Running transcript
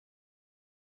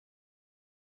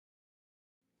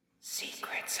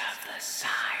Secrets of the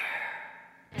Sire.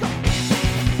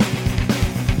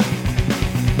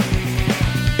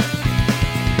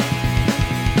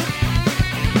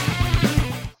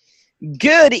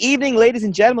 Good evening, ladies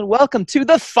and gentlemen. Welcome to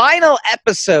the final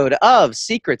episode of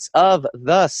Secrets of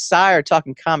the Sire,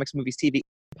 talking comics, movies, TV,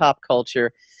 pop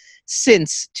culture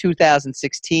since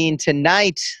 2016.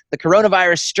 Tonight, the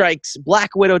coronavirus strikes,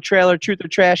 Black Widow trailer, Truth or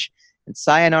Trash, and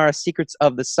Sayonara Secrets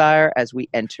of the Sire as we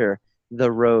enter the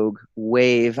Rogue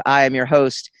Wave. I am your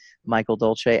host, Michael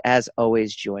Dolce, as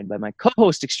always joined by my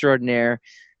co-host extraordinaire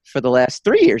for the last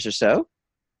 3 years or so,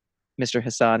 Mr.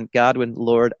 Hassan Godwin,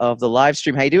 Lord of the live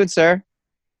stream. How you doing, sir?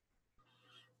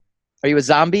 Are you a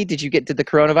zombie? Did the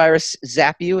coronavirus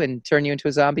zap you and turn you into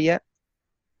a zombie yet?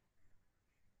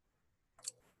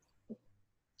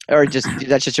 Or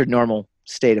that's just your normal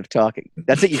state of talking?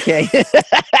 That's it, you can't.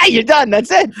 You're done.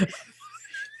 That's it.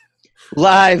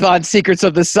 Live on Secrets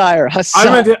of the Sire, Hassan.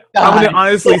 I'm gonna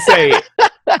honestly say,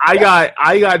 I got,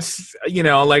 I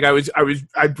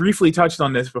briefly touched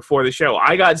on this before the show.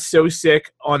 I got so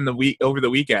sick over the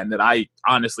weekend that I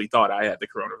honestly thought I had the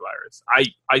coronavirus.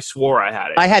 I swore I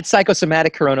had it. I had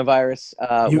psychosomatic coronavirus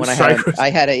when I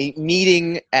had a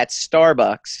meeting at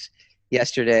Starbucks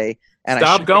yesterday, and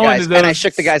I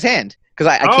shook the guy's hand because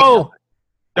I can't.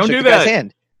 Don't do the that. Guy's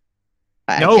hand.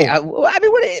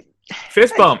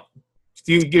 Fist bump.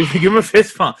 You give him a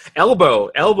fist bump. Elbow.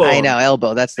 I know,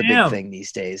 elbow. That's the big thing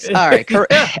these days. All right.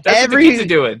 That's what the kids are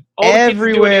doing.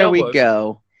 Everywhere we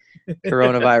go,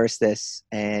 coronavirus this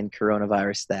and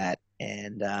coronavirus that.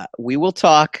 And we will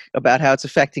talk about how it's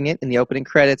affecting it in the opening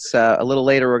credits. A little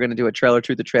later, we're going to do a trailer,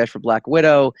 Truth or Trash, for Black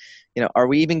Widow. Are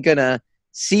we even going to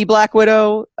see Black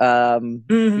Widow?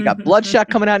 We got Bloodshot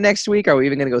coming out next week. Are we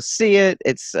even going to go see it?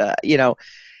 It's,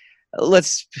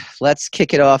 Let's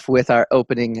kick it off with our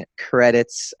opening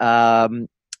credits.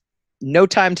 No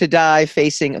Time to Die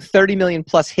facing a 30 million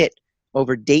plus hit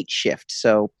over Date Shift.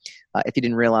 So if you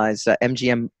didn't realize,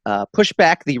 MGM pushed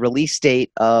back the release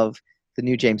date of the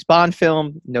new James Bond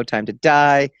film, No Time to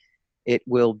Die. It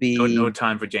will be no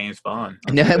time for James Bond.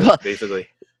 Basically,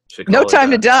 No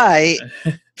Time to Die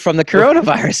from the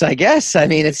coronavirus, I guess. I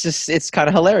mean, it's kind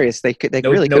of hilarious. They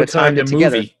really could have timed it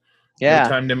together. Yeah. No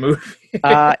Time to Move.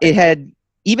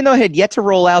 Even though it had yet to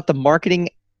roll out, the marketing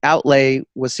outlay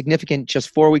was significant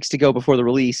just 4 weeks to go before the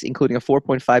release, including a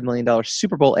 $4.5 million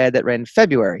Super Bowl ad that ran in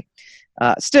February.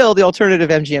 Still, the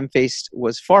alternative MGM faced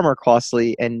was far more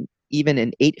costly, and even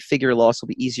an 8-figure loss will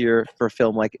be easier for a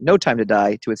film like No Time to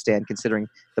Die to withstand, considering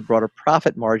the broader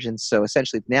profit margins. So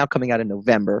essentially, now coming out in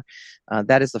November,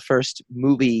 that is the first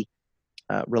movie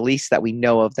release that we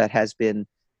know of that has been,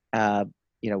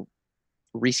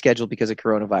 rescheduled because of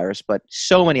coronavirus, but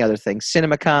so many other things.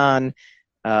 CinemaCon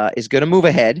is going to move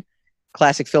ahead.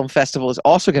 Classic Film Festival is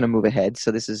also going to move ahead.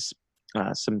 So this is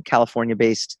some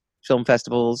California-based film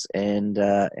festivals and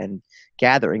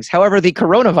gatherings. However, the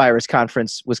coronavirus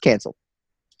conference was canceled.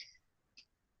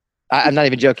 I'm not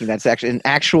even joking. That's actually an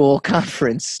actual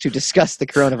conference to discuss the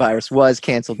coronavirus was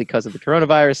canceled because of the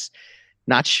coronavirus.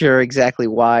 Not sure exactly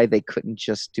why they couldn't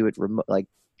just do it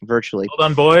virtually. Well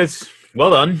done, boys.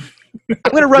 Well done.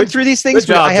 I'm going to run through these things.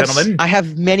 Good job, gentlemen. I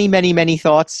have many, many, many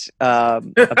thoughts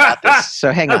about this.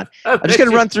 So hang on. I'm just going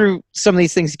to run through some of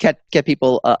these things to get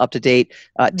people up to date.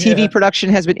 TV production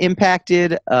has been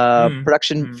impacted.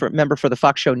 Production member for the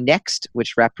Fox show Next,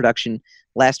 which wrapped production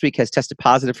last week, has tested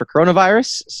positive for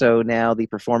coronavirus. So now the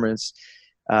performers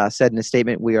said in a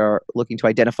statement, we are looking to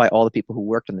identify all the people who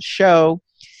worked on the show.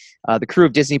 The crew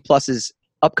of Disney Plus's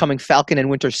upcoming Falcon and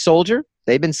Winter Soldier,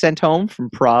 they've been sent home from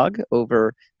Prague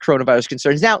over coronavirus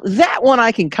concerns. Now, that one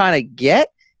I can kind of get.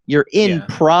 You're in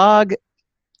Prague,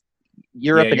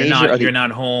 Europe and Asia. You're not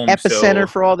home. Epicenter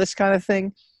for all this kind of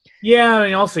thing. Yeah, I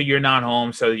mean, also you're not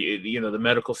home, so the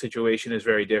medical situation is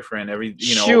very different. All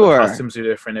the customs are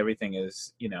different. Everything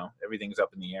is, everything's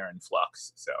up in the air and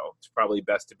flux. So it's probably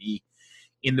best to be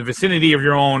in the vicinity of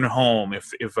your own home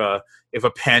if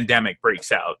a pandemic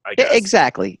breaks out, I guess.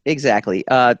 Exactly.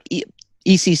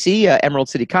 ECC, Emerald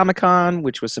City Comic Con,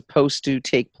 which was supposed to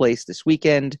take place this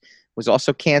weekend, was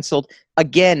also canceled.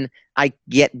 Again, I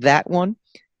get that one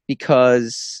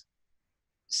because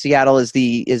Seattle is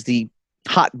the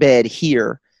hotbed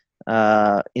here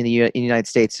in the United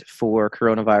States for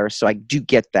coronavirus. So I do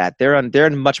get that. They're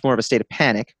in much more of a state of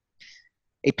panic.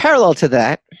 A parallel to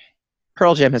that,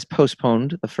 Pearl Jam has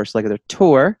postponed the first leg of their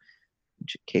tour,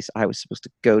 which in case I was supposed to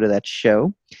go to that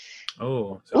show.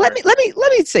 Oh, sorry. Let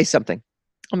me say something.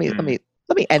 Let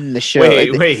me end the show.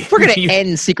 Wait. If we're gonna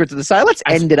end Secrets of the Sire, let's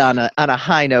end it on a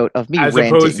high note of me ranting. As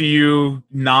opposed to you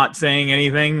not saying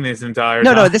anything this entire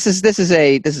time. No. This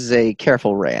is a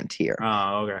careful rant here.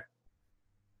 Oh, okay.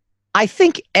 I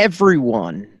think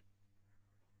everyone,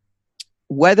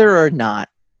 whether or not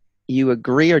you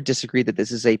agree or disagree that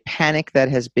this is a panic that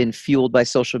has been fueled by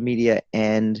social media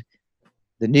and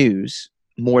the news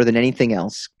more than anything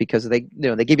else, because they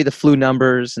give you the flu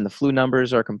numbers, and the flu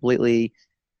numbers are completely,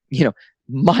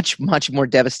 much, much more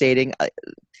devastating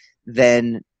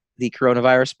than the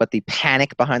coronavirus, but the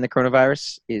panic behind the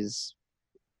coronavirus is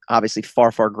obviously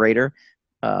far, far greater.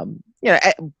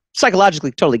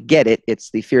 Psychologically, totally get it.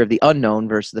 It's the fear of the unknown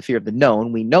versus the fear of the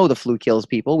known. We know the flu kills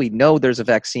people. We know there's a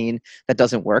vaccine that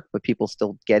doesn't work, but people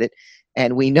still get it.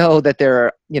 And we know that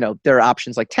there are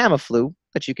options like Tamiflu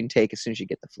that you can take as soon as you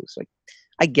get the flu. So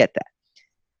I get that.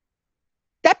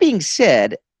 That being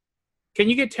said, can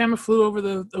you get Tamiflu over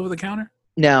the counter?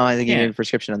 No, I think you need a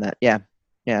prescription on that. Yeah.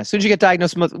 As soon as you get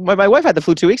diagnosed, my wife had the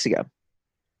flu 2 weeks ago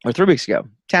or 3 weeks ago.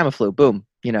 Tamiflu, boom.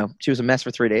 She was a mess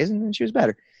for 3 days, and then she was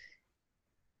better.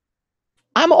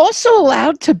 I'm also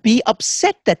allowed to be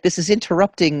upset that this is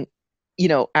interrupting,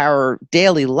 our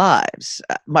daily lives.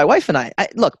 My wife and I,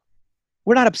 look,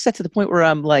 we're not upset to the point where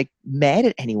I'm like mad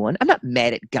at anyone. I'm not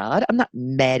mad at God. I'm not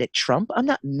mad at Trump. I'm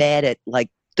not mad at like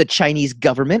the Chinese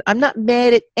government. I'm not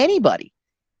mad at anybody.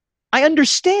 I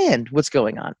understand what's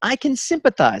going on. I can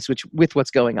sympathize with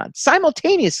what's going on.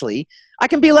 Simultaneously, I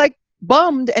can be like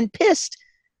bummed and pissed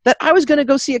that I was going to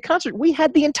go see a concert. We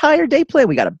had the entire day planned.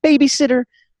 We got a babysitter.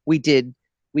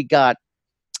 We got,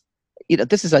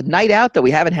 this is a night out that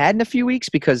we haven't had in a few weeks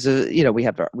because, we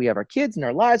have our kids and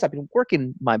our lives. I've been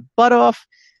working my butt off,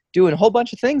 doing a whole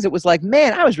bunch of things. It was like,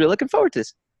 man, I was really looking forward to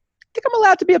this. I think I'm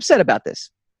allowed to be upset about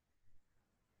this.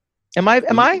 Am I?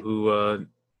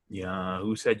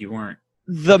 Who said you weren't?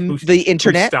 The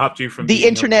internet who stopped you from the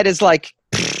internet is like,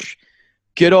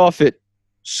 get off it.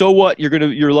 So what?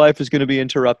 Your life is gonna be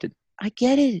interrupted. I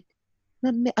get it.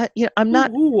 I'm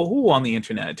not. Who on the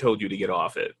internet told you to get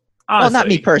off it? Honestly. Well, not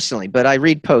me personally, but I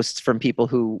read posts from people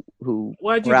who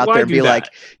were out there and be that? like,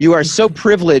 "You are so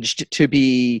privileged to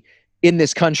be in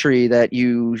this country that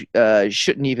you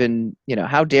shouldn't even.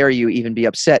 How dare you even be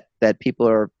upset that people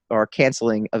are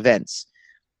canceling events?"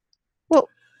 Well,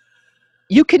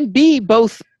 you can be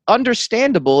both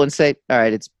understandable and say, all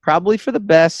right, it's probably for the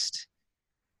best.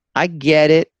 I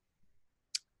get it.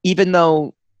 Even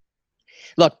though,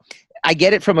 look, I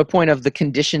get it from a point of the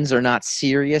conditions are not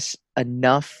serious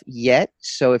enough yet.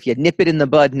 So if you nip it in the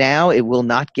bud now, it will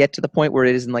not get to the point where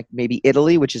it is in like maybe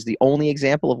Italy, which is the only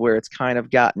example of where it's kind of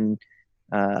gotten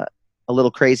a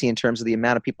little crazy in terms of the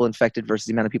amount of people infected versus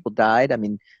the amount of people died. I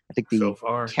mean, I think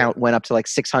the count went up to like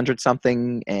 600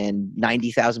 something and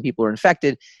 90,000 people are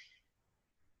infected.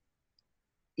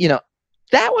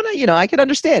 That one, I can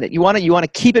understand it. You want to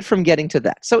keep it from getting to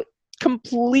that. So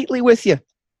completely with you.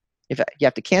 If you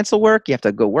have to cancel work, you have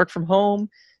to go work from home,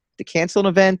 to cancel an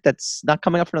event that's not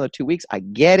coming up for another 2 weeks. I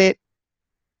get it.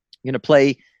 You're going to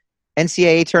play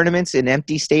NCAA tournaments in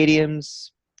empty stadiums.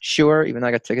 Sure, even though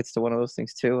I got tickets to one of those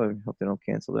things too. I hope they don't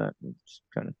cancel that. I'm just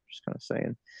kind of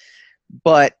saying,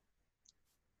 but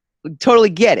totally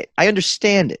get it. I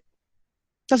understand it.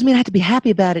 Doesn't mean I have to be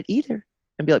happy about it either.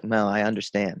 And be like, well, I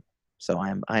understand, so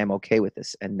I am okay with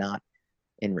this and not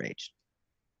enraged.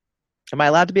 Am I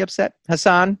allowed to be upset,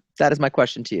 Hassan? That is my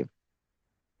question to you.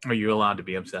 Are you allowed to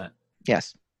be upset?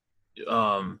 Yes.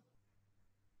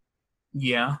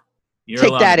 Yeah.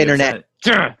 Take that, internet.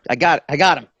 I got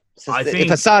him. If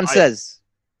Hassan says,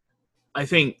 I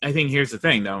think here's the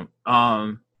thing, though.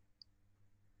 No.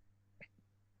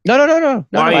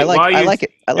 I like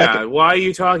it. Why are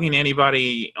you talking to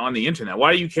anybody on the internet?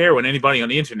 Why do you care what anybody on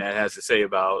the internet has to say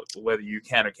about whether you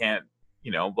can or can't?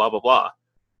 Blah blah blah.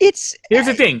 Here's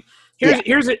the thing.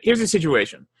 Here's a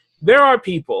situation. There are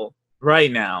people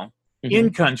right now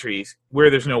in countries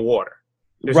where there's no water.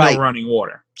 There's no running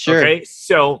water. Sure. Okay.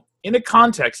 So in the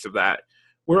context of that,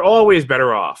 we're always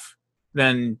better off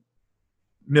than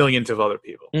millions of other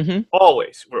people.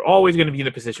 Always. We're always going to be in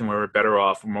a position where we're better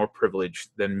off, more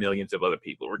privileged than millions of other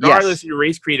people, regardless of your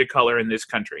race, creed, or color in this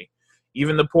country.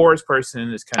 Even the poorest person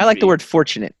in this country. I like the word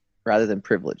fortunate rather than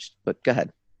privileged, but go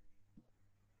ahead.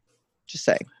 Just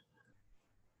saying.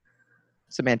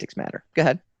 Semantics matter. Go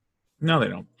ahead. No, they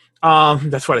don't.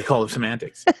 That's why they call them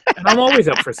semantics. And I'm always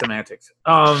up for semantics.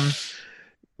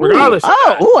 Regardless.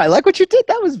 I like what you did.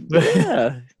 That was,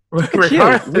 yeah.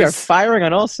 We are firing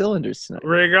on all cylinders tonight.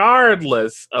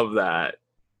 Regardless of that,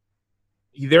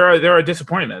 there are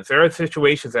disappointments. There are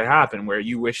situations that happen where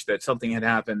you wish that something had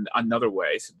happened another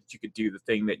way so that you could do the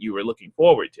thing that you were looking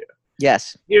forward to.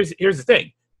 Yes. Here's the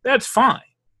thing. That's fine.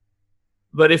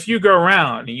 But if you go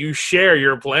around and you share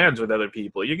your plans with other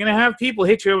people, you're going to have people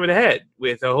hit you over the head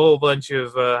with a whole bunch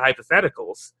of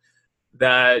hypotheticals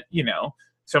that,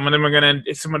 Some of them are gonna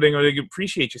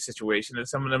appreciate your situation, and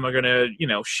some of them are gonna,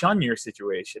 shun your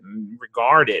situation, and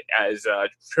regard it as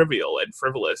trivial and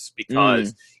frivolous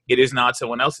because it is not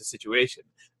someone else's situation.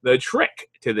 The trick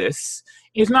to this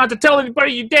is not to tell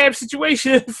anybody your damn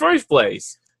situation in the first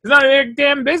place. It's not their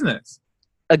damn business.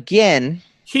 Again,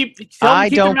 I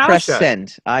don't press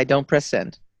send. I don't press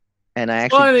send, and I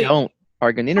actually don't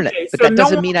argue on the internet. But that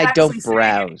doesn't mean I don't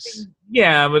browse.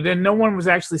 Yeah, but then no one was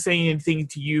actually saying anything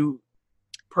to you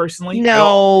personally?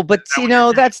 No, but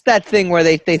that's that thing where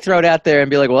they throw it out there and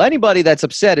be like, well, anybody that's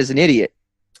upset is an idiot.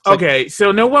 Okay,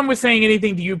 so no one was saying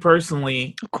anything to you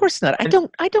personally. Of course not. I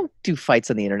don't do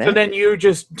fights on the internet. So then you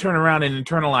just turn around and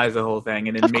internalize the whole thing,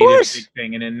 and then made it a big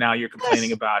thing, and then now you're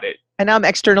complaining about it. And now I'm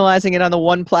externalizing it on the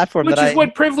one platform which is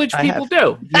what privileged people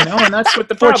do, and that's what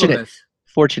the problem is.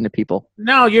 Fortunate people.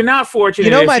 No, you're not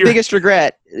fortunate. My biggest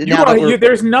regret.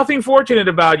 There's nothing fortunate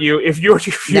about you if you're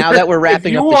now that we're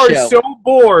wrapping up the show. You are so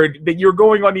bored that you're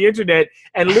going on the internet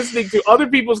and listening to other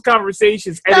people's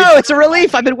conversations. And it's a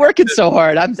relief. I've been working so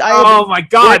hard. Oh my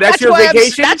God, that's your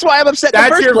vacation. That's why I'm upset in the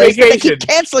first place. They keep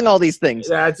canceling all these things.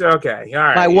 That's okay. All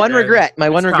right. My one regret,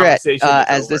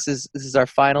 as this is our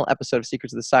final episode of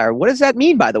Secrets of the Sire. What does that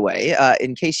mean, by the way?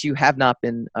 In case you have not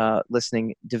been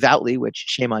listening devoutly, which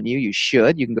shame on you, you should.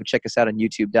 You can go check us out on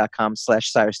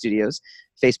youtube.com/Sire Studios,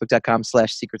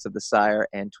 facebook.com/Secrets of the Sire,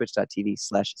 and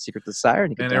twitch.tv/Secrets of the Sire.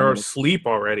 And they're asleep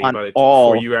already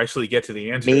before you actually get to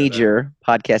the answer. Major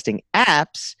podcasting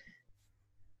apps.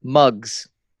 Mugs.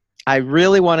 I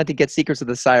really wanted to get Secrets of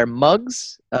the Sire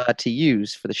mugs to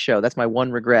use for the show. That's my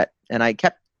one regret. And I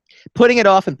kept putting it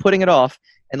off. And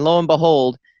lo and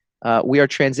behold, we are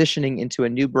transitioning into a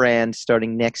new brand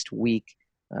starting next week.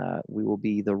 We will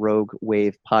be the Rogue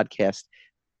Wave podcast.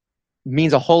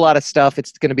 Means a whole lot of stuff.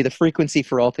 It's going to be the frequency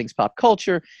for all things pop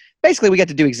culture. Basically, we get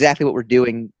to do exactly what we're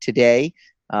doing today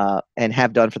and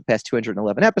have done for the past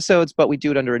 211 episodes, but we do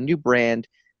it under a new brand,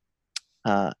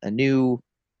 a new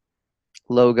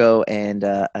logo, and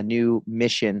a new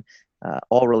mission,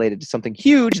 all related to something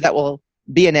huge that will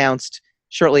be announced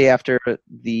shortly after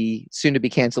the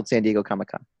soon-to-be-canceled San Diego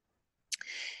Comic-Con.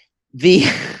 The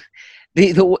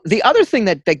other thing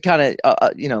that kind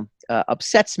of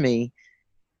upsets me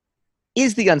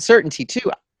is the uncertainty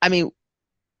too. I mean,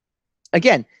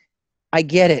 again, I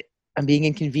get it. I'm being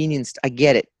inconvenienced. I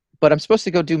get it. But I'm supposed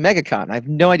to go do MegaCon. I have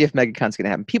no idea if MegaCon's going to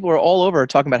happen. People are all over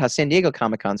talking about how San Diego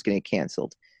Comic-Con's going to get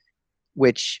canceled,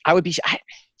 which I would be.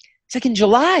 It's like in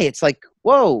July. It's like,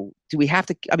 whoa, do we have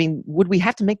to? I mean, would we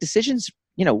have to make decisions,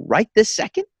 right this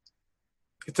second?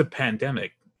 It's a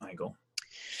pandemic, Michael.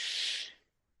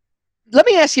 Let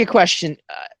me ask you a question.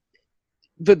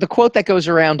 The quote that goes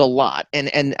around a lot,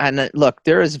 and look,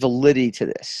 there is validity to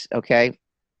this, okay?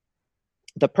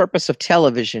 The purpose of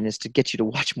television is to get you to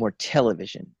watch more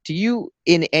television. Do you,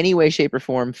 in any way, shape, or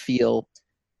form, feel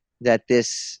that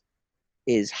this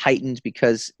is heightened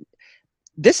because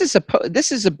this is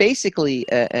basically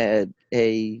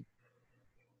a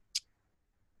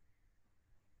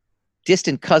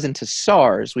distant cousin to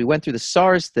SARS? We went through the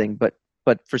SARS thing, but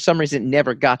for some reason it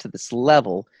never got to this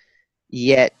level,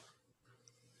 yet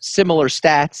similar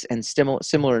stats and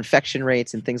similar infection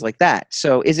rates and things like that.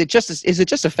 So is it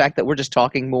just a fact that we're just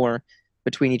talking more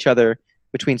between each other,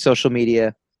 between social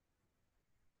media,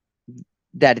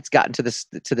 that it's gotten to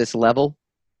this level?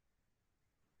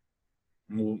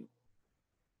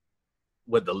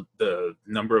 What, the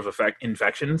number of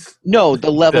infections? No,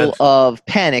 the level of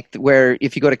panic where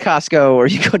if you go to Costco or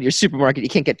you go to your supermarket, you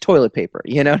can't get toilet paper.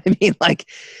 You know what I mean? Like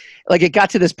it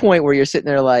got to this point where you're sitting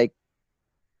there like,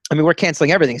 I mean, we're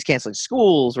canceling everything. It's canceling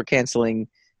schools. We're canceling.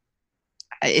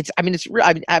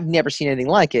 I've never seen anything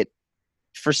like it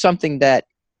for something that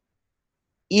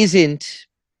isn't.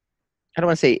 I don't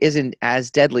want to say isn't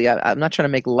as deadly. I'm not trying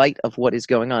to make light of what is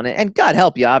going on, and God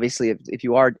help you, obviously, if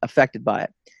you are affected by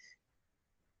it.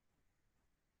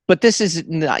 But this is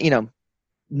not,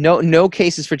 no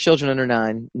cases for children under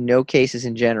 9, no cases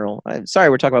in general. I'm sorry,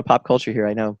 we're talking about pop culture here.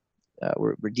 I know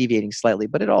we're deviating slightly,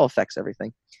 but it all affects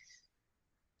everything.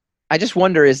 I just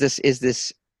wonder, is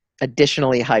this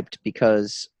additionally hyped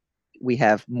because we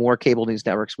have more cable news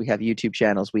networks, we have YouTube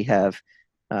channels, we have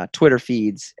Twitter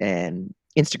feeds and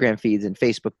Instagram feeds and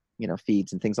Facebook,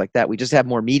 feeds and things like that. We just have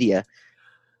more media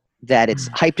that it's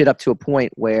hyped it up to a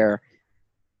point where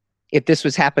if this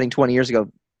was happening 20 years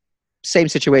ago, same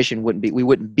situation we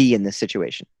wouldn't be in this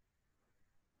situation.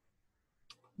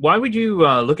 Why would you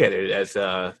look at it as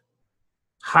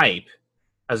hype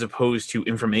as opposed to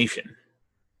information?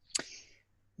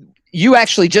 You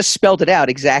actually just spelled it out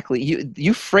exactly.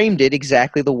 You framed it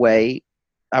exactly the way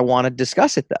I want to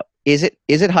discuss it, though. Is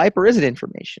it hype or is it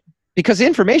information? because the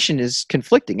information is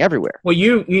conflicting everywhere. Well,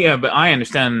 but I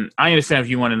understand if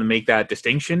you wanted to make that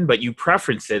distinction, but you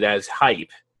preference it as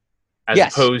hype as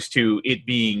opposed to it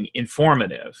being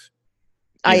informative.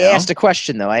 I asked a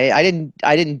question though. I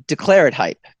didn't declare it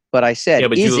hype, but I said,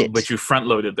 but you front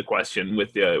loaded the question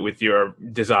with your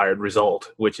desired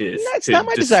result, which is it's not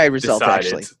my desired result.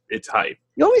 Actually, it's hype.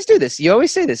 You always do this. You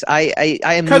always say this. I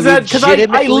am because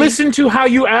I listen to how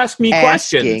you ask me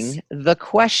questions. Asking the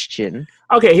question.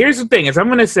 Okay, here's the thing: is I'm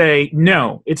going to say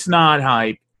no. It's not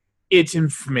hype. It's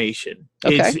information.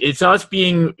 Okay. It's us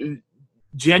being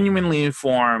genuinely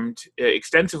informed,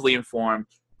 extensively informed,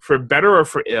 for better or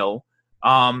for ill.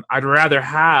 I'd rather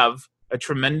have a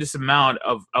tremendous amount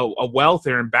of a wealth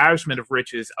or embarrassment of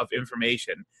riches of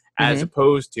information as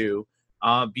opposed to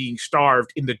being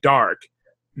starved in the dark,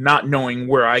 not knowing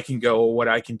where I can go or what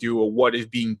I can do or what is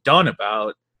being done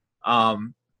about.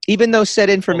 Even though said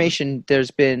information,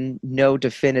 there's been no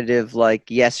definitive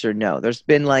yes or no. There's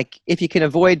been if you can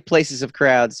avoid places of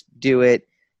crowds, do it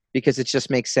because it just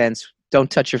makes sense.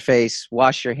 Don't touch your face,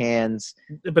 wash your hands.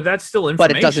 But that's still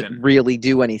information. But it doesn't really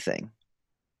do anything.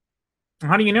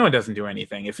 How do you know it doesn't do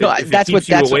anything? That's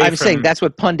what I'm saying. That's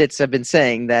what pundits have been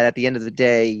saying, that at the end of the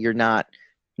day, you're not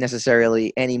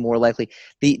necessarily any more likely.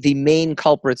 The main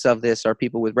culprits of this are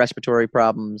people with respiratory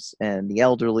problems and the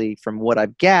elderly, from what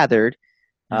I've gathered.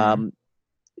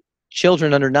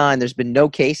 Children under 9, there's been no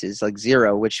cases,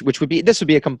 0, which would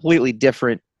be a completely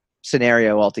different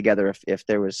scenario altogether if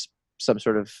there was some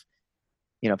sort of,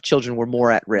 if children were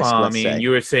more at risk. Well,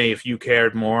 you would say if you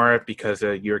cared more because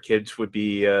your kids would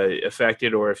be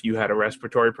affected, or if you had a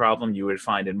respiratory problem, you would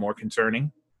find it more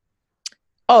concerning.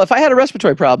 Oh, if I had a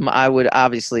respiratory problem, I would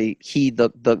obviously heed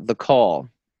the call,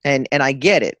 and I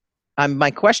get it.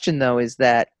 My question though is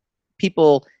that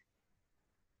people,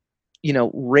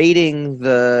 raiding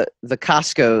the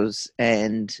Costcos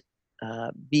and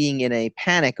being in a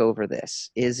panic over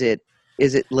this, is it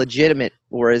legitimate,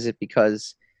 or is it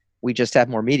because we just have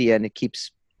more media and it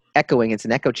keeps echoing? It's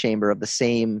an echo chamber of the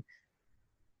same,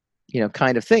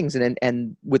 kind of things.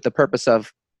 And with the purpose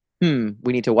of, we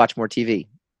need to watch more TV.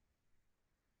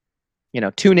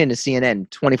 Tune in to CNN,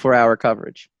 24-hour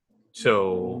coverage.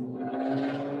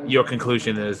 So your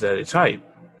conclusion is that it's hype.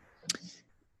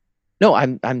 No,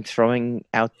 I'm throwing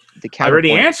out the counterpoint. I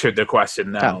already answered the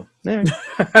question now. Oh,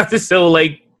 so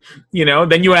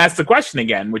then you ask the question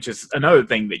again, which is another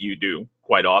thing that you do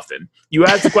quite often. You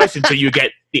ask the question so you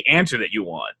get the answer that you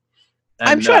want. And,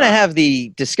 I'm trying to have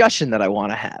the discussion that I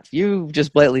want to have. You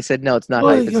just blatantly said, no, it's not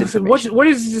hype, it's information. What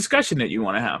is the discussion that you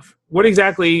want to have? What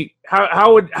exactly,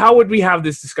 how would we have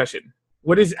this discussion?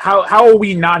 How are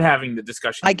we not having the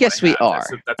discussion? I guess we are.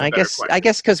 That's I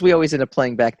guess because we always end up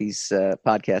playing back these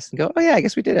podcasts and go, oh yeah, I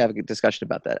guess we did have a good discussion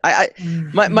about that.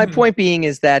 My point being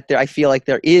is that I feel like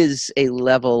there is a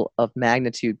level of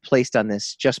magnitude placed on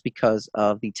this just because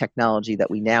of the technology that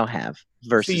we now have.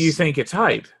 Versus, so you think it's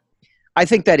hype? I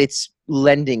think that it's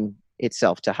lending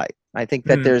itself to hype. I think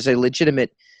that there's a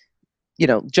legitimate,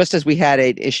 just as we had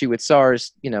an issue with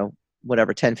SARS,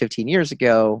 10, 15 years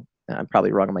ago. I'm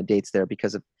probably wrong on my dates there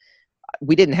because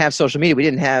we didn't have social media. We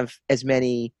didn't have as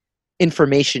many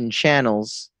information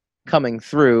channels coming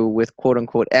through with quote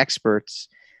unquote experts.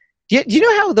 Do you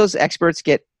know how those experts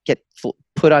get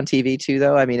put on TV too,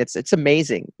 though? It's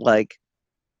amazing.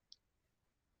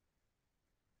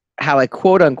 How a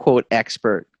quote unquote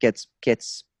expert gets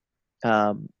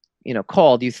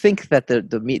called. You think that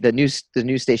the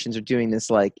news stations are doing this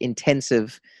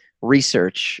intensive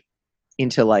research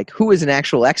into who is an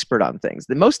actual expert on things.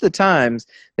 Then most of the times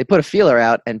they put a feeler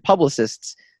out and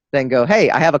publicists then go, hey,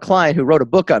 I have a client who wrote a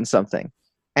book on something,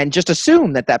 and just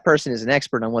assume that person is an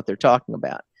expert on what they're talking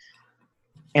about.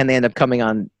 And they end up coming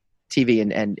on TV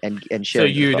and sharing.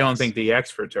 So you don't think the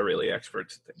experts are really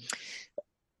experts?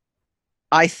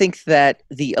 I think that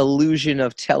the illusion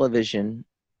of television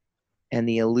and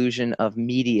the illusion of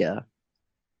media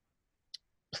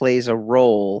plays a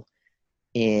role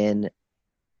in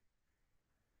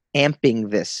amping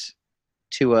this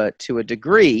to a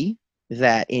degree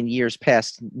that in years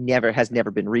past has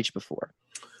never been reached before.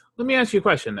 Let me ask you a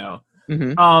question though.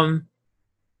 Mm-hmm.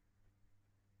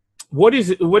 What is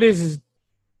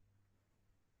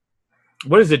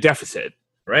the deficit,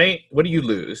 right? What do you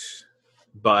lose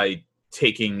by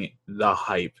taking the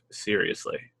hype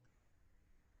seriously?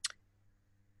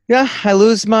 Yeah, I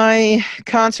lose my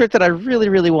concert that I really,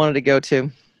 really wanted to go to.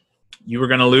 You were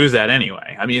going to lose that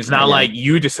anyway. It's not like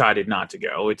you decided not to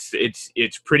go.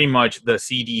 It's pretty much the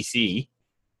CDC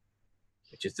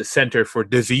which is the Center for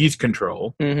Disease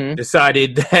Control, Mm-hmm.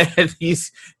 decided that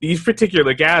these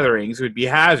particular gatherings would be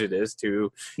hazardous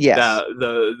to Yes.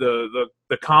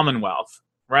 the Commonwealth,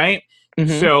 right?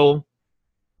 Mm-hmm. So,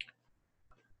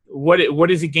 what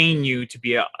does it gain you to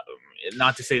be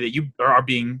not to say that you are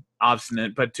being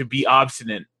obstinate, but to be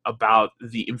obstinate about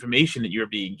the information that you're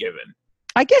being given?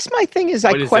 I guess my thing is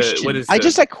I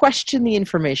question the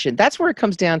information. That's where it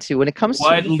comes down to. When it comes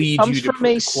what to leads you to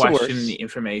question source, the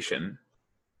information?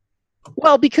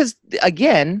 Well, because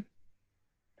again,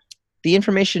 the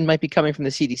information might be coming from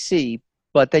the CDC,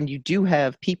 but then you do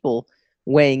have people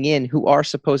weighing in who are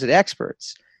supposed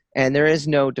experts, and there is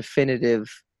no definitive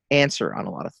answer on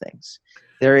a lot of things.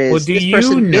 There is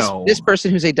this person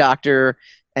who's a doctor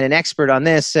and an expert on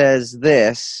this says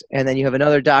this, and then you have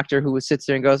another doctor who sits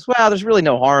there and goes, well, there's really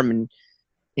no harm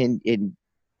in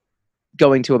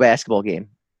going to a basketball game.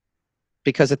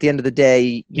 Because at the end of the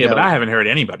day, but I haven't heard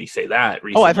anybody say that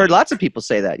recently. Oh, I've heard lots of people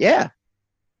say that. Yeah.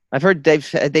 I've heard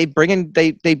they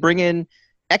bring in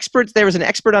experts. There was an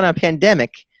expert on a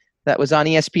pandemic that was on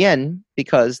ESPN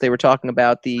because they were talking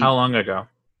about How long ago?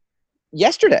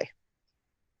 Yesterday.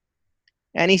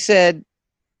 And he said,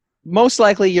 most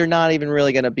likely you're not even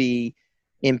really going to be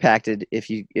impacted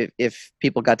if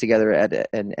people got together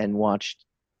and watched,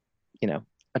 a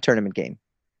tournament game.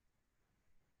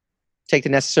 Take the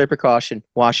necessary precaution,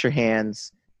 wash your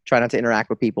hands, try not to interact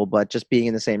with people, but just being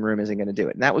in the same room isn't going to do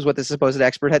it. And that was what the supposed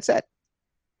expert had said.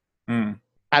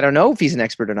 I don't know if he's an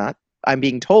expert or not. I'm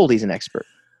being told he's an expert.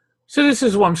 So this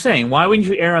is what I'm saying. Why wouldn't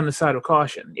you err on the side of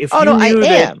caution?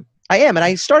 I am. And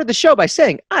I started the show by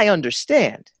saying, I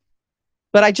understand.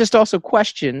 But I just also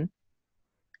question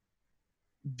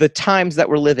the times that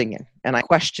we're living in. And I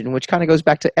question, which kind of goes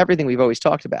back to everything we've always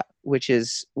talked about, which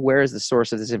is where is the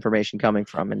source of this information coming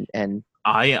from? And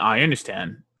I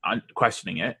understand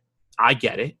questioning it. I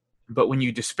get it. But when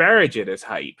you disparage it as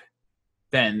hype,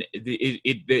 then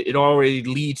it already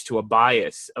leads to a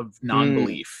bias of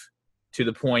non-belief to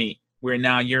the point where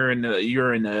now you're in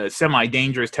the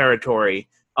semi-dangerous territory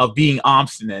of being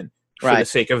obstinate for the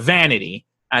sake of vanity,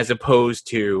 as opposed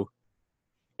to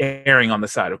erring on the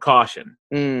side of caution.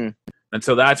 And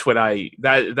so that's what I'm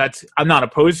not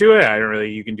opposed to it. I don't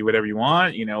really, you can do whatever you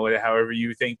want, however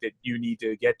you think that you need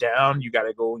to get down, you got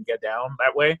to go and get down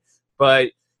that way.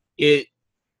 But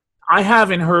I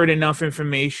haven't heard enough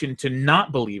information to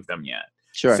not believe them yet.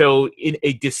 Sure. So in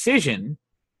a decision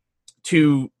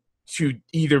to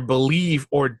either believe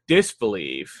or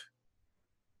disbelieve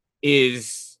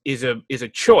is a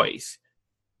choice.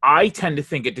 I tend to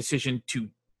think a decision to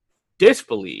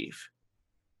disbelieve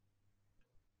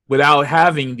without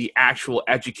having the actual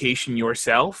education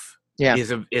yourself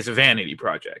is a vanity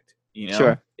project.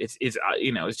 Sure.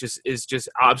 It's just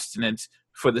obstinance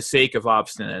for the sake of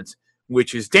obstinance,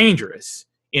 which is dangerous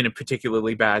in a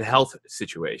particularly bad health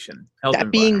situation.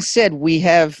 That being said, we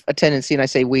have a tendency, and I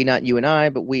say we, not you and I,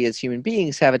 but we as human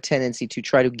beings have a tendency to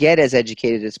try to get as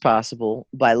educated as possible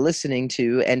by listening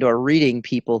to and or reading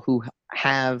people who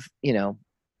have,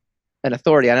 an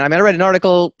authority on it. I mean, I read an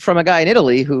article from a guy in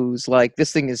Italy who's like,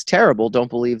 this thing is terrible.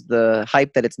 Don't believe the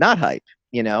hype that it's not hype,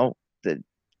 that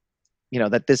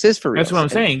this is for real. That's what I'm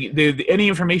saying. Any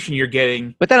information you're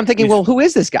getting. But then I'm thinking, well, who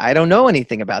is this guy? I don't know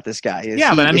anything about this guy.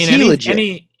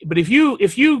 But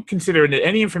if you consider that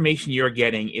any information you're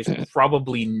getting is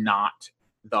probably not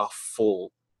the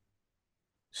full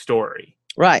story.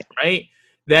 Right.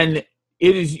 Then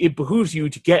it behooves you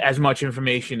to get as much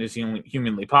information as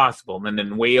humanly possible, and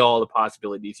then weigh all the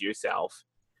possibilities yourself,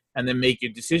 and then make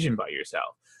your decision by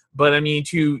yourself. But I mean,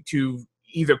 to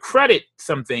either credit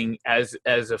something as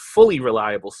a fully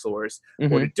reliable source,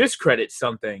 or to discredit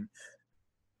something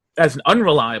as an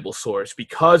unreliable source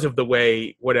because of the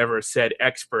way whatever said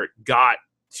expert got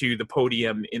to the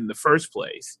podium in the first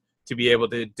place to be able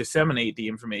to disseminate the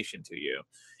information to you,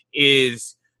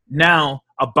 is now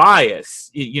a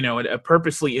bias, a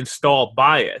purposely installed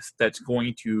bias that's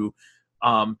going to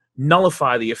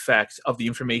nullify the effects of the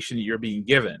information that you're being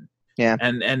given. Yeah.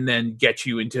 And then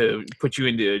put you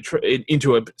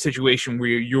into a situation where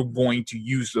you're going to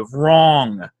use the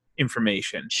wrong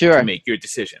information to make your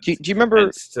decision. Do you remember?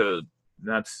 Do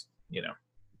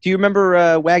you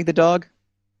remember Wag the Dog,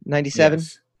 97?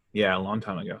 Yes. Yeah, a long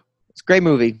time ago. It's a great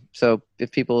movie. So if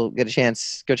people get a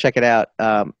chance, go check it out.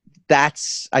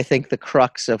 That's, I think, the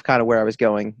crux of kind of where I was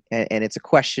going. And it's a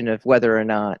question of whether or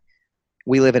not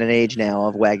we live in an age now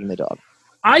of wagging the dog.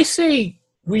 I say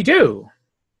we do.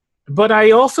 But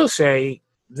I also say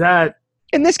that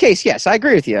in this case, yes, I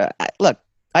agree with you. I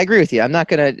agree with you. I'm not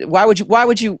gonna. Why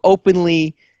would you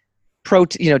openly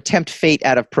tempt fate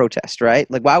out of protest, right?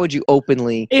 Like, why would you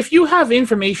openly? If you have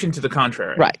information to the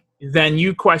contrary, right, then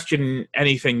you question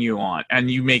anything you want and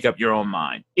you make up your own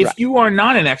mind. If right. you are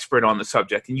not an expert on the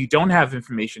subject and you don't have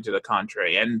information to the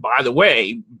contrary, and by the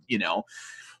way,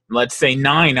 let's say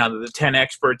 9 out of the 10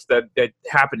 experts that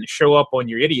happen to show up on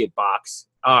your idiot box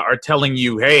are telling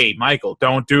you, hey, Michael,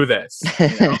 don't do this.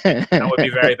 That would be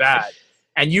very bad.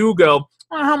 And you go,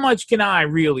 well, how much can I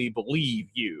really believe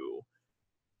you?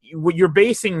 You're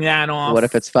basing that off. What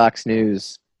if it's Fox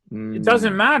News? It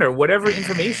doesn't matter. Whatever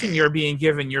information you're being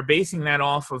given, you're basing that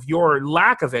off of your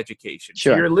lack of education.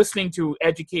 Sure. So you're listening to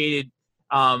educated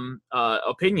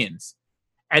opinions,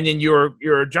 and then you're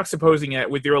juxtaposing it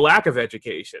with your lack of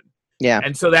education. Yeah.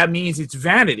 And so that means it's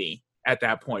vanity at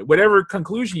that point. Whatever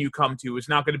conclusion you come to is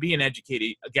not going to be an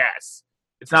educated guess.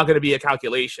 It's not going to be a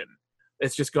calculation.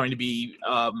 It's just going to be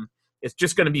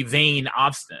vain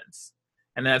obstinance,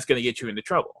 and that's going to get you into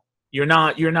trouble. You're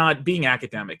not being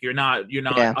academic. You're not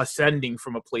ascending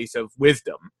from a place of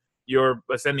wisdom. You're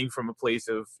ascending from a place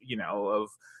of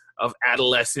of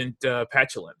adolescent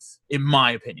petulance, in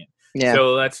my opinion. Yeah.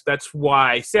 So that's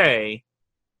why I say,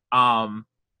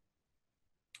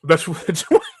 that's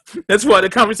why the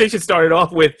conversation started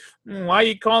off with, why are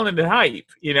you calling it hype?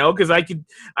 Because I could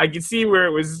see where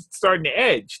it was starting to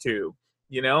edge to,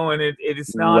 and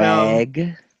it's not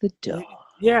wag the dog.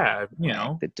 Yeah,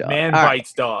 the dog. Man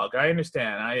bites dog. I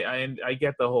understand. I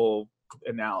get the whole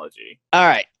analogy. All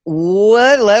right.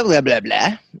 What blah blah blah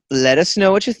blah. Let us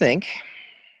know what you think.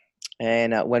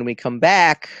 And when we come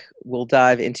back, we'll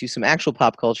dive into some actual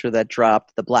pop culture that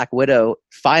dropped. The Black Widow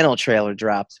final trailer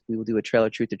dropped. We will do a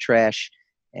trailer truth or trash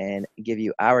and give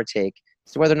you our take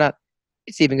as to whether or not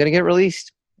it's even going to get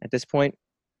released. At this point,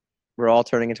 we're all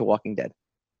turning into Walking Dead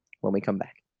when we come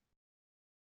back.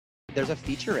 There's a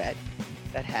featurette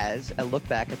that has a look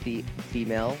back at the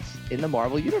females in the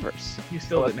Marvel Universe. You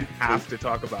still didn't have to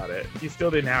talk about it. You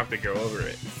still didn't have to go over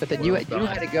it. But then you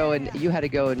had to go and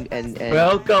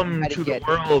welcome to the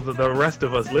world that the rest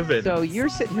of us live in. So you're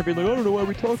sitting here being like, I don't know why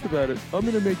we talked about it. I'm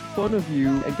gonna make fun of you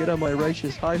and get on my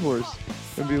righteous high horse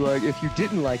and be like, if you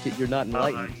didn't like it, you're not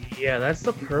enlightened. Yeah, that's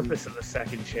the purpose of the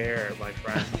second chair, my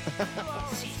friend.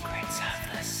 Secrets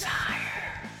of the Sire.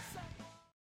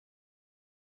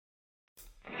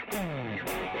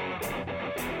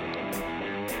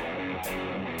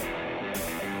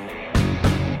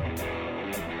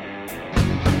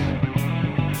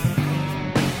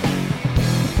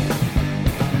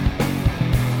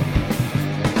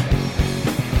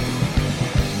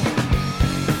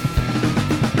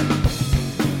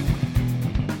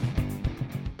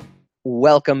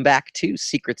 Welcome back to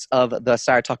Secrets of the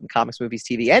Sire, talking comics, movies,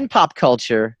 TV, and pop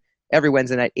culture every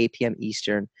Wednesday night, 8 p.m.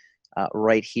 Eastern,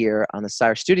 right here on the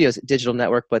Sire Studios digital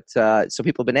network. But so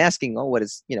people have been asking, oh,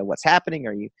 what's happening?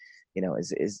 Are you,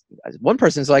 is one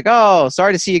person's like, oh,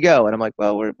 sorry to see you go, and I'm like,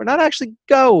 well, we're not actually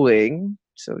going.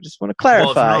 So just want to clarify.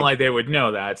 Well, it's not like they would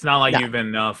know that. It's not like you've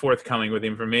been forthcoming with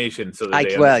information. So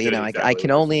that I can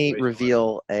only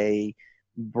reveal a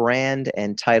brand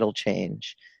and title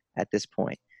change at this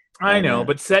point. I know,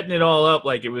 but setting it all up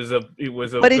like it was going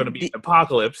to be an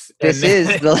apocalypse.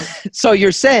 So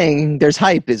you're saying there's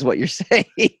hype, is what you're saying.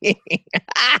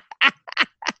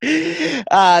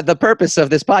 The purpose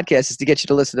of this podcast is to get you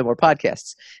to listen to more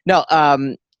podcasts. No,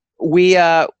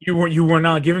 you were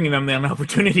not giving them an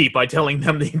opportunity by telling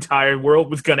them the entire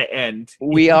world was going to end.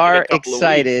 We are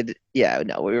excited. Yeah,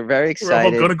 no, we were very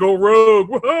excited. We're going to go rogue.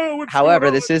 Whoa,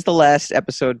 however, this is the last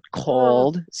episode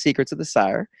called Secrets of the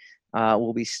Sire.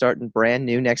 We'll be starting brand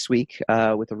new next week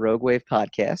with the Rogue Wave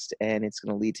podcast, and it's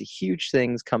going to lead to huge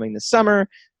things coming this summer.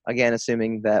 Again,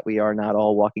 assuming that we are not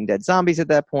all Walking Dead zombies at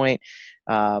that point.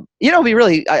 I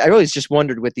always just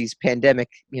wondered with these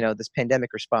this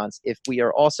pandemic response, if we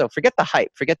are also, forget the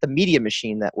hype, forget the media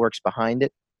machine that works behind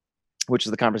it, which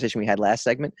is the conversation we had last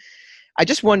segment. I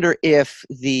just wonder if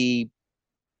the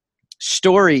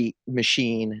story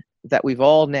machine that we've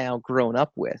all now grown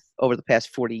up with over the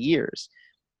past 40 years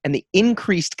and the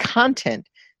increased content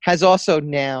has also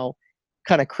now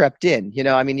kind of crept in. You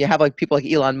have like people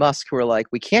like Elon Musk who are like,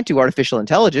 we can't do artificial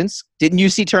intelligence. Didn't you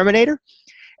see Terminator?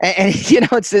 And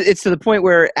it's to the point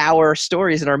where our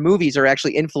stories and our movies are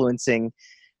actually influencing,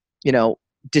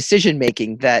 decision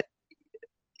making that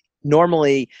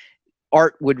normally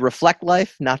art would reflect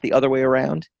life, not the other way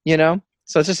around.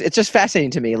 So it's just fascinating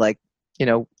to me. Like,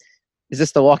 is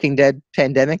this the Walking Dead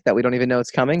pandemic that we don't even know it's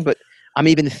coming? But I'm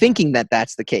even thinking that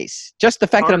that's the case. Just the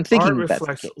fact that I'm thinking that's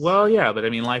the case. Well, yeah, but I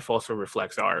mean, life also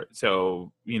reflects art.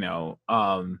 So,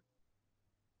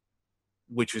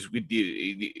 which was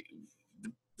the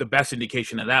best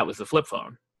indication of that was the flip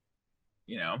phone.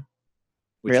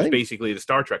 which is basically the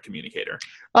Star Trek communicator.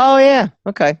 Oh yeah,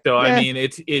 okay. So yeah. I mean,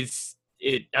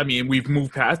 I mean, we've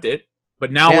moved past it,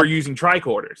 but now we're using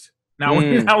tricorders. Now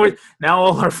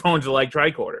all our phones are like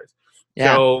tricorders.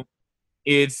 Yeah. So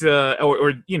it's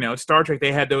or you know, Star Trek,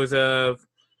 they had those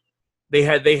they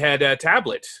had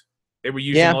tablets. They were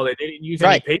using all that. They didn't use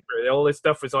any paper. All this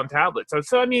stuff was on tablets.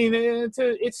 So I mean,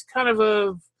 it's kind of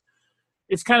a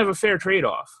fair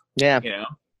trade-off. Yeah. You know.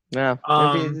 Yeah.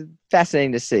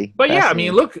 Fascinating to see. But yeah, I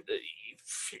mean, look,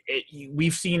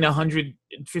 we've seen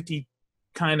 150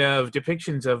 kind of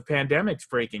depictions of pandemics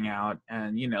breaking out,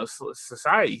 and you know,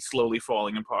 society slowly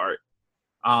falling apart.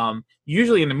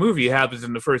 Usually in the movie, it happens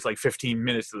in the first like 15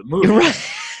 minutes of the movie. Right.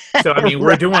 So I mean,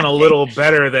 we're doing a little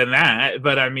better than that,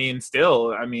 but I mean,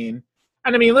 still, I mean,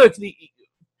 look,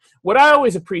 what I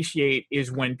always appreciate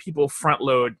is when people front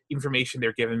load information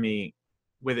they're giving me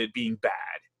with it being bad,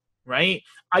 right?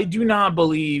 I do not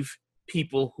believe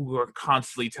people who are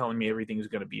constantly telling me everything is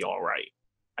going to be all right.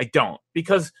 I don't,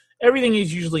 because everything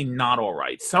is usually not all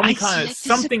right.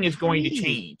 Something is going to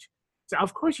change. So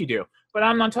of course you do, but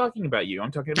I'm not talking about you.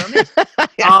 I'm talking about me.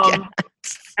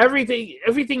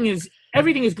 Everything is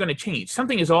going to change.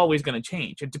 Something is always going to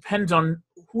change. It depends on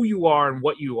who you are and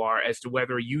what you are as to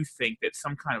whether you think that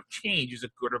some kind of change is a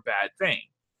good or bad thing.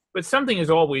 But something is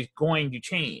always going to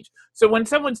change. So when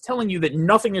someone's telling you that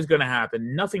nothing is going to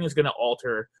happen, nothing is going to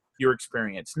alter your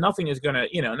experience, nothing is going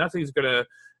to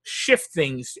shift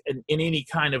things in any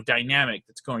kind of dynamic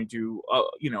that's going to,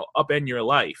 upend your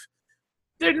life,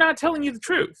 they're not telling you the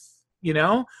truth. You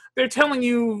know, they're telling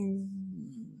you,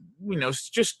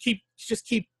 just keep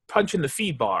punching the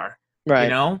feed bar, right? You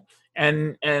know,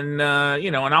 and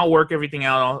I'll work everything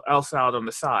else out on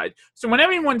the side. So when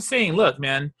everyone's saying, look,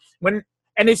 man,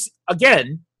 it's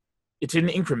in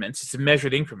increments, it's in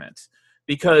measured increments,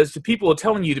 because the people who are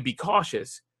telling you to be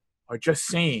cautious are just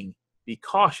saying, be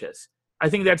cautious. I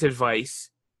think that's advice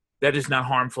that is not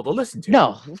harmful to listen to.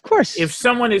 No, of course. If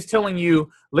someone is telling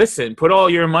you, listen, put all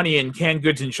your money in canned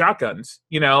goods and shotguns,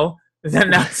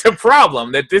 then that's a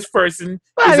problem, that this person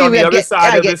is on the other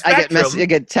side of the spectrum. I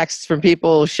get texts from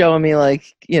people showing me,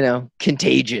 like,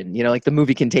 Contagion, like the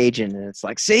movie Contagion. And it's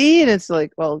like, see? And it's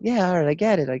like, well, yeah, all right, I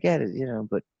get it,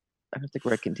 but I don't think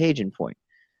we're at Contagion point.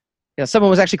 Someone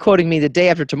was actually quoting me The Day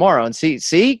After Tomorrow, and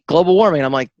see, global warming. And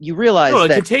I'm like, you realize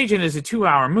that Contagion is a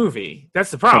 2-hour movie.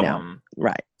 That's the problem.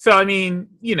 Right. So, I mean,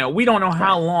 we don't know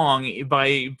how long,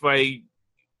 by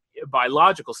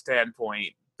logical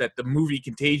standpoint, that the movie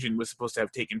Contagion was supposed to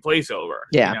have taken place over.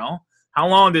 Yeah. How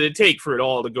long did it take for it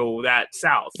all to go that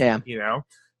south? Yeah.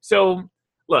 So,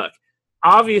 look,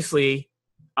 obviously,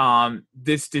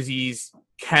 this disease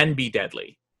can be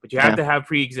deadly. But you have to have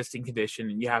pre-existing condition,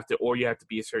 and you have to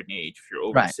be a certain age. If you're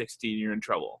over 60, you're in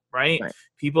trouble, right?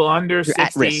 People under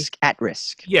 60, at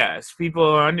risk. Yes,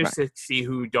 people under 60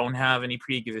 who don't have any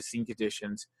pre-existing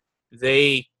conditions,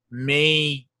 they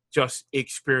may just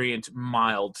experience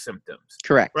mild symptoms.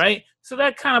 Correct. Right? So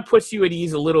that kind of puts you at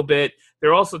ease a little bit.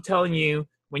 They're also telling you,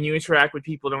 when you interact with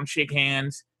people, don't shake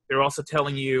hands. They're also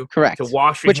telling you to wash your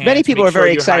hands. Which many people are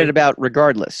very excited about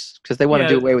regardless, because they want to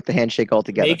do away with the handshake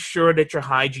altogether. Make sure that your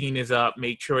hygiene is up.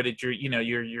 Make sure that you're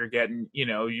getting,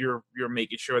 you're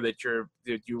making sure that you're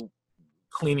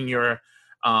cleaning your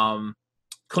I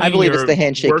believe it's the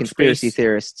handshake conspiracy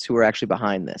theorists who are actually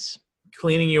behind this.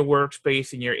 Cleaning your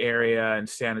workspace and your area and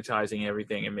sanitizing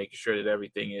everything and making sure that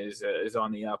everything is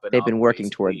on the up and up. They've been working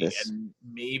toward this. And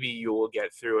maybe you will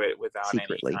get through it without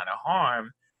secretly. Any kind of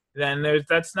harm. Then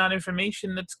that's not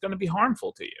information that's going to be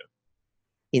harmful to you.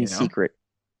 In secret.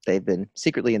 They've been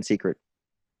secretly in secret.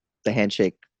 The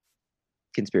handshake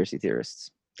conspiracy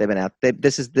theorists. They've been out.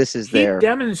 This is their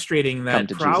demonstrating that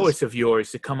prowess of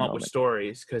yours to come up with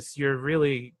stories, because you're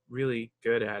really, really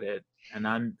good at it. And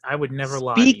I would never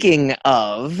lie. Speaking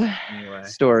of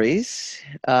stories,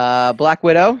 Black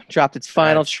Widow dropped its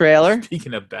final trailer.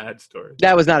 Speaking of bad stories,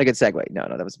 that was not a good segue. No,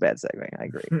 that was a bad segue. I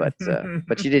agree, but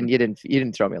you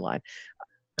didn't throw me a line.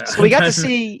 So we got to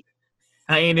see.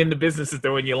 I ain't in the business of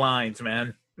throwing you lines,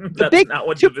 man. Two big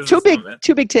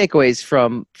takeaways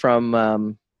from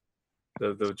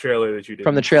the trailer that you did.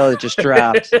 From the trailer that just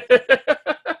dropped.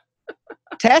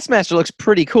 Taskmaster looks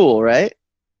pretty cool, right?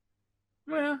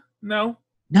 Well, no.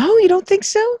 No, you don't think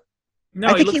so? No,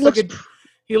 I think he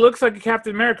looks like a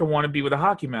Captain America wannabe with a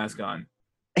hockey mask on.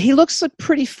 He looks like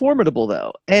pretty formidable,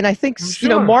 though. And I think,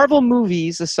 Marvel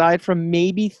movies, aside from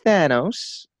maybe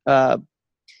Thanos, have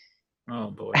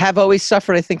always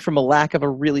suffered, I think, from a lack of a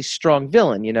really strong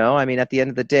villain, I mean, at the end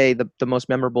of the day, the most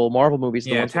memorable Marvel movies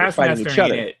are the ones that are fighting each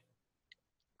other.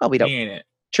 Well, we don't. Ain't it.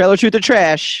 Trailer truth or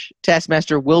trash,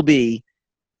 Taskmaster will be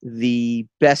the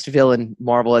best villain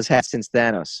Marvel has had since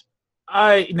Thanos?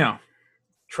 No,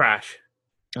 trash.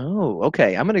 Oh,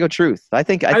 okay. I'm gonna go truth. I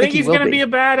think he's gonna be a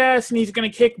badass and he's gonna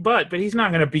kick butt, but he's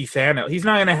not gonna be Thanos. He's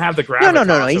not gonna have the gravitas.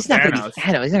 No. He's not Thanos. gonna be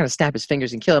Thanos. He's not gonna snap his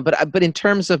fingers and kill him. But in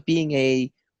terms of being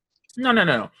a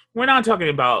no. We're not talking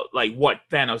about like what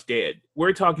Thanos did.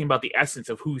 We're talking about the essence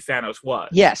of who Thanos was.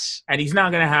 Yes. And he's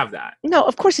not gonna have that. No,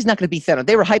 of course he's not gonna be Thanos.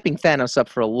 They were hyping Thanos up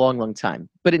for a long, long time.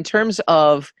 But in terms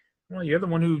of you're the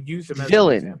one who used him as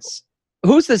villains,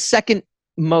 who's the second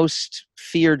most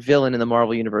feared villain in the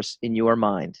Marvel universe in your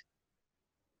mind?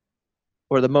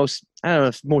 Or the most, I don't know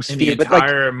if most in feared, the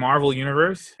entire Marvel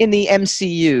universe? In the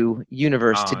MCU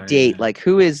universe to date, like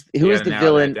who is the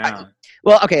villain?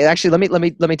 Well, okay, actually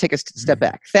let me take a step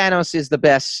back. Thanos is the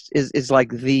best, is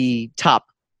like the top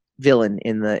villain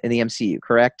in the MCU,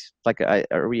 correct? Like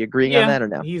are we agreeing on that or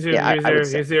no? He's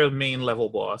their main level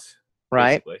boss.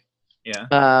 Right? Basically.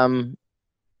 Yeah.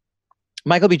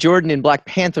 Michael B. Jordan in Black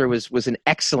Panther was an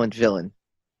excellent villain.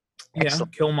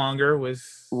 Excellent. Yeah, Killmonger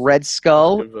was Red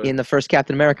Skull in the first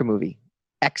Captain America movie.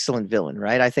 Excellent villain,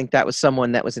 right? I think that was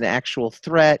someone that was an actual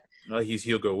threat. Well, he's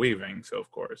Hugo Weaving, so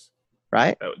of course,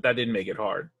 right? That didn't make it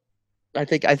hard. I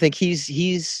think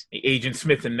he's Agent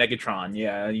Smith and Megatron.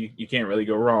 Yeah, you can't really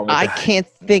go wrong with that. I can't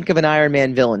think of an Iron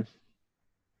Man villain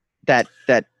that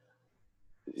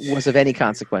was of any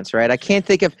consequence, right? I can't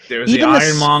think of. There was even the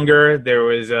Ironmonger. There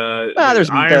was there's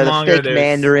Ironmonger, the fake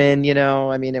Mandarin. You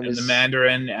know, I mean, it was the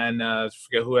Mandarin and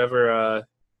forget whoever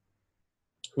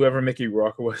Mickey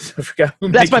Rourke was. I forgot.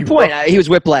 That's Mickey my point. He was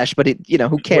Whiplash, but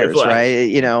who cares, Whiplash. Right?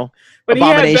 You know, but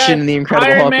Abomination and the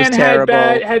Incredible Hulk was terrible.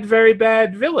 Had very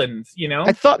bad villains. You know,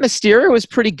 I thought Mysterio was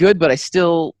pretty good, but I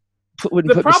still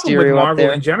wouldn't put Mysterio up there. The problem with Marvel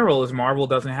in general is Marvel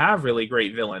doesn't have really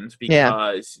great villains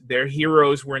because their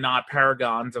heroes were not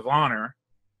paragons of honor,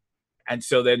 and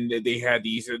so then they had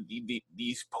these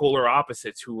polar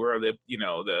opposites who were the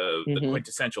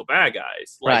quintessential bad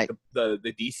guys, like the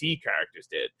DC characters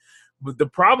did. But the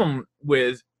problem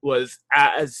was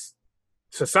as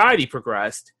society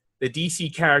progressed, the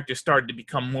DC characters started to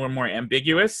become more and more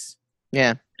ambiguous.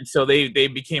 Yeah, and so they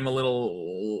became a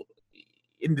little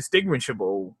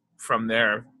indistinguishable from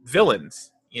their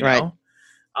villains, you know?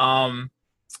 Right.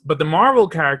 But the Marvel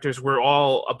characters were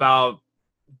all about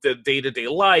the day-to-day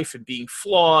life and being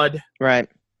flawed. Right.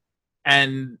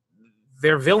 And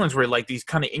their villains were like these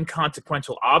kind of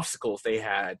inconsequential obstacles they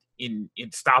had in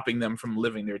stopping them from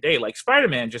living their day. Like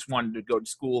Spider-Man just wanted to go to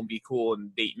school and be cool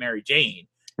and date Mary Jane.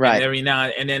 Right.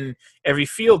 And then every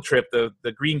field trip, the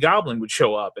Green Goblin would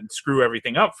show up and screw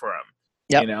everything up for him.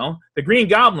 Yep. You know? The Green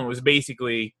Goblin was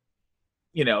basically...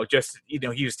 he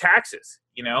was taxes.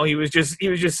 He was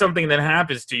just something that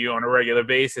happens to you on a regular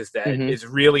basis that is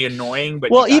really annoying.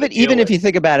 But even if you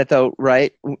think about it, though,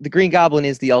 right? The Green Goblin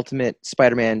is the ultimate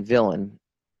Spider-Man villain,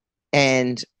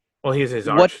 and he's his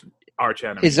arch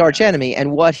enemy. His arch enemy,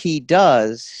 and what he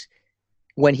does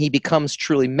when he becomes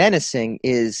truly menacing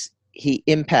is he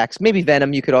impacts. Maybe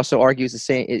Venom, you could also argue, is the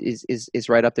same. Is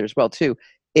right up there as well too.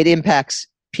 It impacts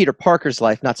Peter Parker's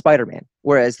life, not Spider-Man.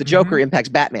 Whereas the Joker impacts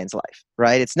Batman's life,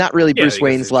 right? It's not really Bruce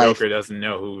Wayne's life. Joker doesn't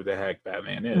know who the heck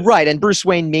Batman is. Right, and Bruce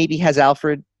Wayne maybe has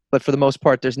Alfred, but for the most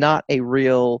part, he's not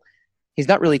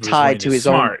really tied to his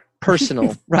own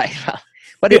personal, right.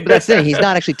 But that's the thing, he's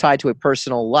not actually tied to a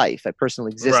personal life, a personal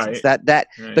existence. Right. That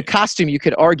the costume, you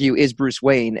could argue, is Bruce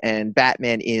Wayne, and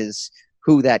Batman is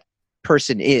who that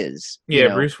person is.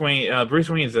 Yeah, Bruce Wayne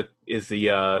is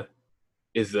the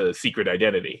secret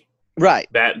identity. Right.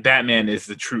 Batman is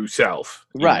the true self.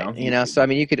 Right. So I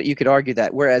mean, you could argue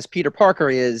that. Whereas Peter Parker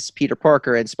is Peter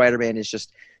Parker, and Spider-Man is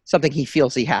just something he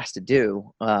feels he has to do.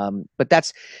 But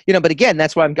that's But again,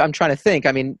 that's why I'm trying to think.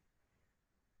 I mean,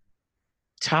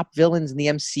 top villains in the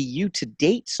MCU to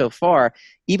date so far,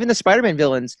 even the Spider-Man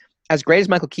villains, as great as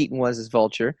Michael Keaton was as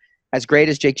Vulture, as great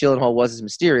as Jake Gyllenhaal was as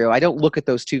Mysterio, I don't look at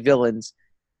those two villains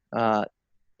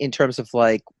in terms of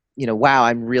like, wow,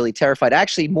 I'm really terrified.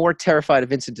 Actually, more terrified of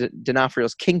Vincent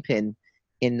D'Onofrio's Kingpin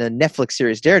in the Netflix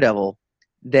series Daredevil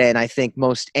than I think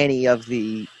most any of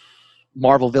the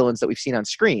Marvel villains that we've seen on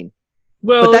screen.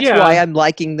 Well, but that's why I'm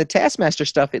liking the Taskmaster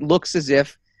stuff. It looks as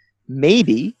if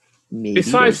maybe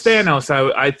besides Thanos,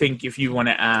 I think if you want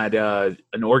to add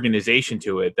an organization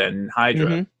to it, then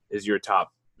Hydra is your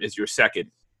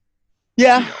second.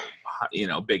 Yeah.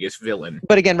 Biggest villain.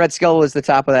 But again, Red Skull was the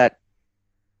top of that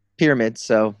pyramid,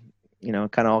 so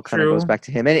it kind of goes back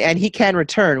to him, and he can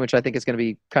return, which I think is going to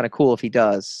be kind of cool if he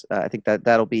does. I think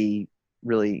that'll be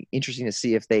really interesting to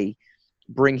see if they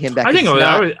bring him back.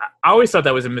 I always thought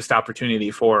that was a missed opportunity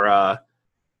for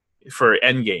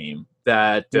Endgame.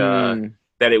 That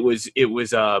it was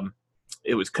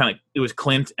it was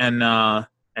Clint and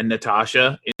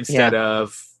Natasha instead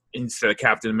of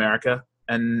Captain America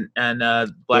and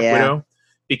Black Widow,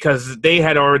 because they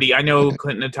had already. I know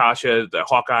Clint and Natasha, the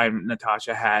Hawkeye and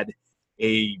Natasha had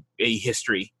a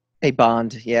history, a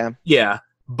bond. Yeah,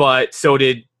 but so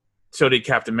did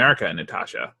Captain America and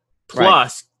Natasha.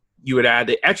 Plus, you would add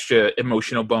the extra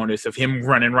emotional bonus of him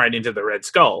running right into the Red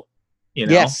Skull. You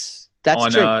know, yes,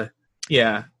 that's true.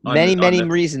 Many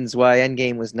reasons why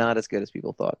Endgame was not as good as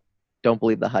people thought. Don't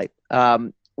believe the hype.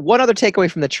 One other takeaway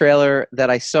from the trailer that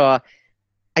I saw,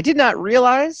 I did not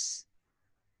realize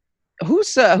who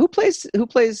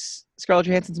plays Scarlett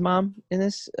Johansson's mom in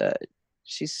this.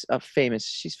 She's famous.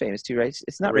 She's famous too, right?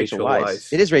 It's not Rachel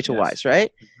Weisz. It is Rachel Weisz,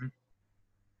 right? Mm-hmm.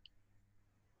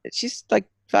 She's like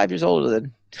 5 years older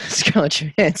than Scarlett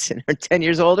Johansson, or 10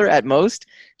 years older at most.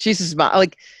 She's his mom.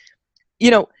 Like,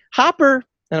 Hopper,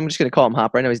 and I'm just going to call him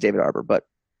Hopper. I know he's David Arbor, but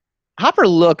Hopper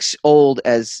looks old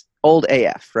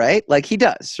AF, right? Like he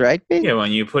does, right? Yeah,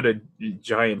 when you put a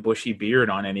giant bushy beard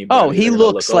on anybody. He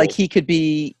looks like he could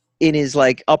be in his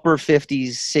like upper 50s,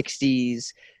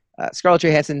 60s. Scarlett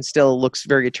Johansson still looks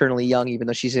very eternally young, even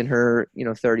though she's in her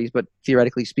 30s. But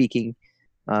theoretically speaking,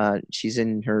 she's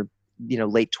in her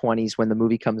late 20s when the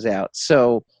movie comes out.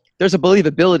 So there's a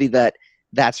believability that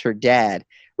that's her dad.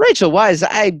 Rachel Weisz,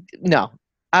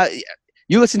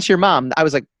 you listen to your mom. I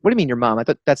was like, what do you mean your mom? I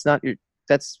thought that's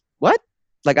what?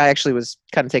 Like, I actually was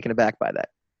kind of taken aback by that.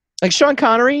 Like Sean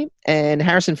Connery and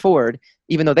Harrison Ford,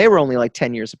 even though they were only like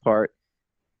 10 years apart,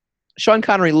 Sean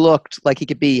Connery looked like he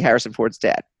could be Harrison Ford's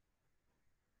dad.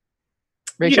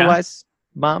 Rachel Weisz,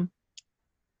 mom,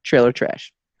 trailer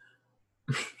trash.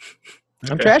 Okay.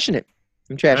 I'm trashing it.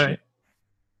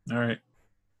 All right.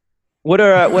 What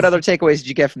other takeaways did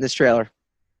you get from this trailer?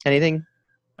 Anything?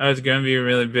 It's going to be a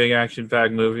really big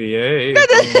action-packed movie. Yay!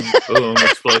 Boom,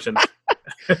 explosions.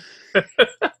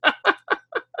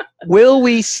 Will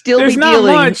we still there's be not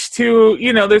dealing... much to,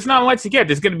 there's not much to get.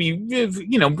 There's going to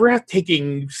be,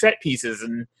 breathtaking set pieces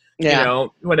and,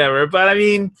 whatever. But, I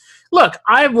mean, look,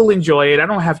 I will enjoy it. I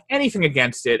don't have anything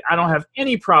against it. I don't have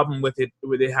any problem with it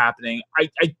happening.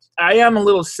 I am a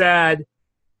little sad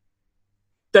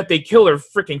that they kill her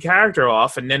freaking character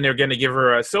off and then they're going to give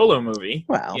her a solo movie.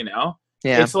 Wow.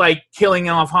 Yeah. It's like killing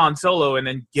off Han Solo and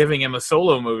then giving him a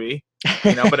solo movie.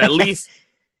 But at least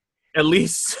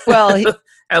well,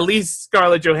 at least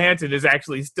Scarlett Johansson is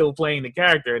actually still playing the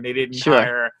character, and they didn't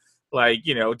hire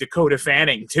Dakota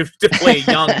Fanning to play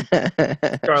young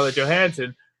Scarlett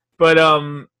Johansson. But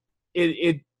I'm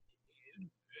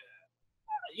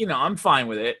fine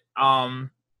with it. I'm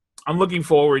looking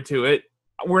forward to it.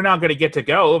 We're not going to get to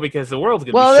go because the world's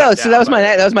going to be shut down. So that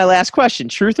was my last question.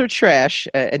 Truth or trash?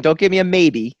 And don't give me a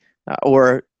maybe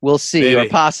or we'll see or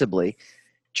possibly.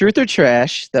 Truth or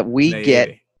trash that we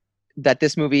get that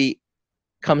this movie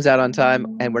comes out on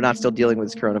time and we're not still dealing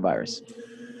with this coronavirus.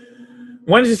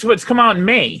 When is this? What's come out in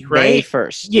May, right? May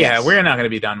 1st. Yeah, yes. We're not going to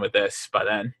be done with this by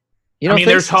then.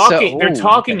 They're talking. They're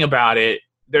talking about it.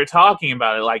 They're talking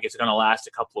about it like it's going to last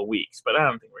a couple of weeks, but I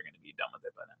don't think we're going to be done with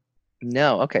it by then.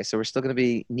 No. Okay, so we're still going to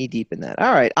be knee deep in that.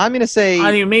 All right, I'm going to say.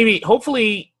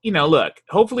 Hopefully,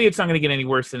 hopefully it's not going to get any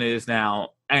worse than it is now.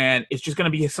 And it's just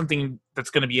going to be something that's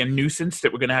going to be a nuisance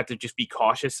that we're going to have to just be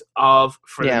cautious of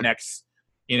for the next,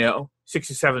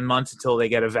 6 or 7 months until they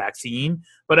get a vaccine.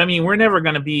 But, we're never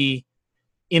going to be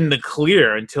in the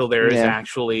clear until there is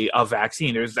actually a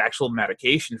vaccine. There's actual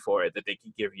medication for it that they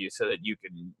can give you so that you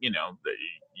can, that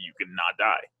you can not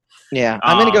die. Yeah,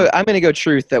 I'm going to go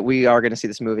truth that we are going to see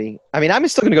this movie. I'm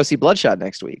still going to go see Bloodshot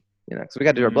next week, because we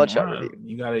got to do our Bloodshot review.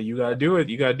 You got to do it.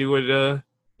 You got to do it.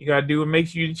 You got to do what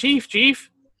makes you the chief.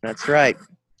 That's right.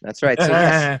 So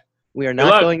yes, we are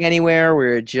not going anywhere.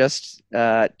 We're just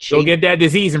go get that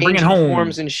disease and bring it home.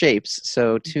 Forms and shapes.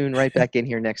 So tune right back in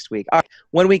here next week. All right.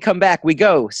 When we come back, we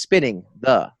go spinning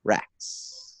the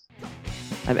racks.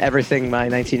 I'm everything my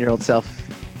 19-year-old self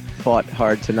fought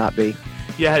hard to not be.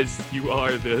 Yes, you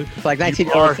are the. It's like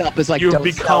 19-year-old self is like. You've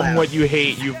become what you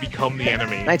hate. You've become the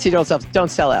enemy. 19-year-old self, don't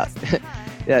sell out.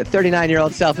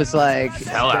 39-year-old self is like.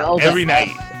 Sell out every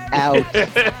night. Out.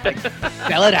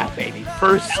 Sell it out, baby.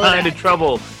 First sign of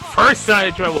trouble,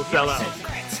 sell out.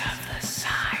 Secrets of the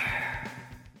Sire.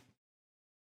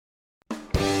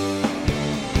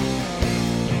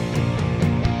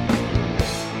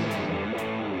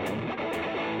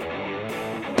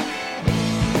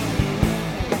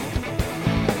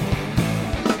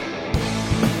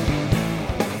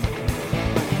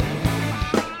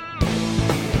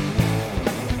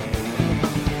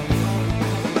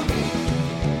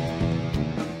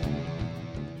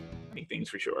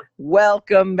 sure.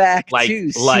 Welcome back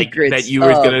to Secrets that you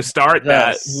were going to start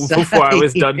that Sire. before I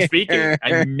was done speaking.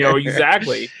 I know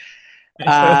exactly.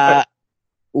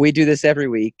 We do this every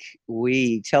week.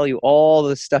 We tell you all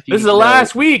the stuff you This is the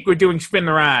last week we're doing Spin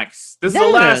the Racks. This is the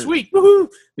last week. Woohoo!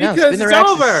 Because it's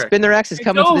over. Spin the Racks is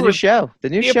coming to the new show. The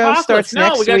new show starts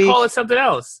next week. No, we got to call it something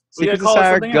else. Secrets of the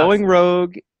Sire going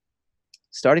rogue.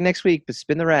 Starting next week, but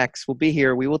Spin the Racks will be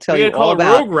here. We will tell you all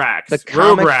about Rogue Racks. The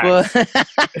comic book.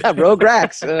 Rogue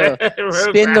Racks.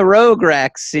 Spin the Rogue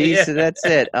Racks. See, so that's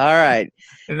it. All right.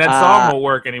 And that song won't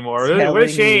work anymore. What a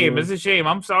shame. It's a shame.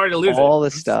 I'm sorry to lose all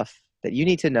the stuff that you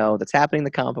need to know that's happening in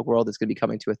the comic book world that's going to be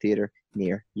coming to a theater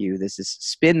near you. This is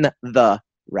Spin the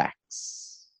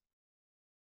Racks.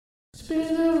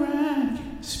 Spin the rack.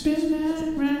 Spin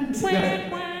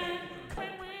that rack.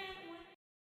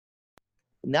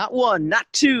 Not one, not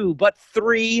two, but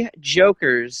three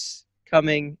Jokers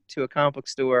coming to a comic book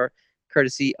store,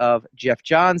 courtesy of Jeff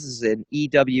Johns. This is an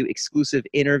EW exclusive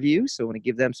interview, so I want to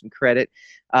give them some credit.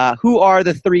 Who are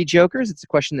the three Jokers? It's a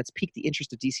question that's piqued the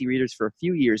interest of DC readers for a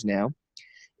few years now.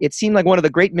 It seemed like one of the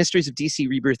great mysteries of DC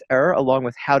Rebirth era, along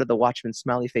with how did the Watchman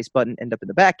smiley face button end up in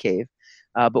the Batcave?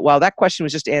 But while that question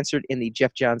was just answered in the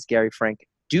Jeff Johns, Gary Frank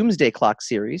Doomsday Clock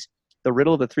series, the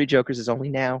riddle of the three Jokers is only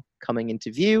now coming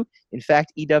into view. In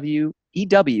fact, EW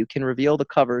can reveal the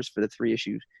covers for the Three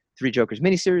Jokers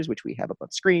miniseries, which we have up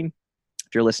on screen.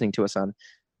 If you're listening to us on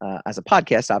as a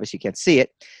podcast, obviously you can't see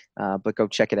it, but go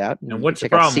check it out. And what's the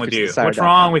problem with you? What's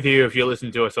wrong with you if you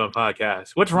listen to us on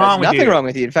podcasts? What's wrong with you? Nothing wrong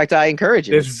with you. In fact, I encourage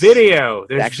it. There's video.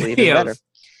 There's actually videos. Even better.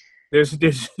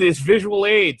 There's visual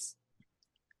aids.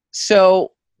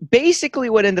 So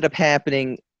basically, what ended up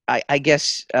happening, I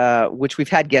guess, which we've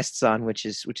had guests on, which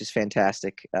is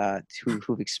fantastic,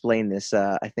 who've explained this.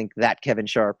 I think that Kevin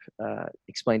Sharp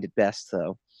explained it best,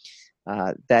 though,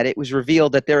 that it was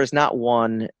revealed that there is not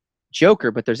one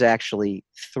Joker, but there's actually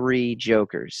three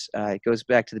Jokers. It goes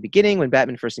back to the beginning when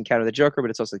Batman first encountered the Joker, but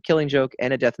it's also the Killing Joke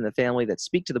and A Death in the Family that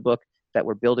speak to the book that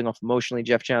we're building off emotionally,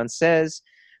 Jeff Johns says.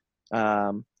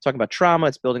 Talking about trauma,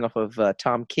 it's building off of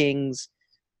Tom King's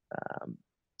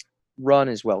run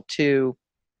as well, too.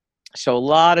 So a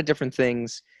lot of different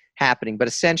things happening, but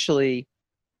essentially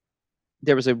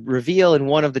there was a reveal in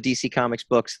one of the DC Comics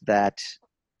books that,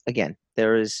 again,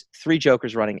 there is three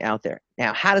Jokers running out there.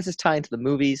 Now, how does this tie into the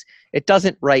movies? It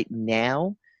doesn't right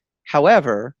now.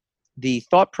 However, the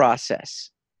thought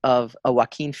process of a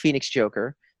Joaquin Phoenix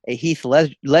Joker, a Heath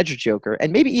Ledger Joker,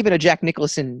 and maybe even a Jack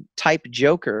Nicholson type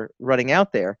Joker running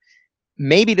out there,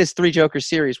 maybe this three Joker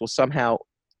series will somehow,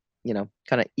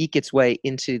 kind of eke its way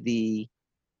into the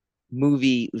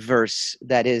movie verse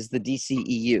that is the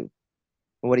DCEU.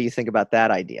 What do you think about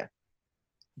that idea?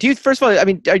 First of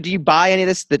all, do you buy any of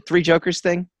this, the three Jokers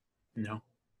thing?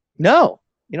 No.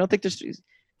 You don't think there's,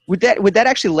 would that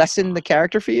actually lessen the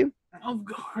character for you? Of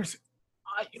course.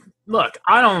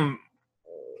 I don't,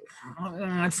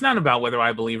 it's not about whether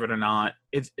I believe it or not.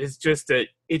 It's just that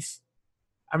it's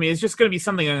just going to be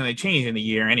something that's going to change in a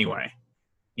year anyway,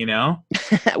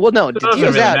 Well, no, the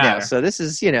deal's out now, so this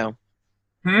is,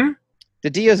 The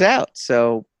Dio's out,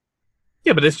 so...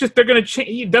 Yeah, but it's just they're going to change.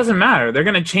 It doesn't matter. They're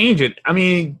going to change it. I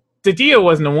mean, the Dio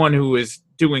wasn't the one who was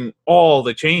doing all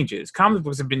the changes. Comic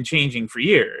books have been changing for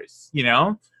years,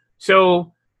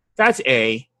 So that's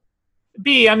A.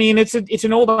 B, it's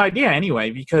an old idea anyway,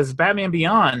 because Batman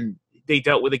Beyond, they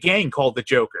dealt with a gang called the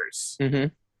Jokers. Mm-hmm.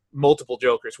 Multiple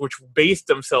Jokers, which based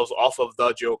themselves off of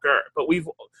the Joker. But we've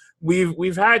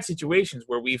had situations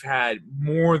where we've had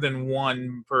more than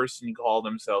one person call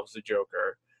themselves the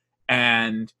Joker,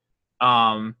 and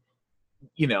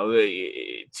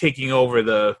taking over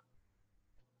the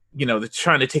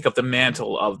trying to take up the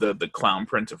mantle of the Clown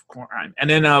Prince of Crime. And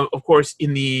then of course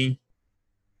in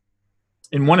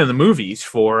one of the movies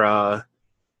for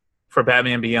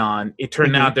Batman Beyond, it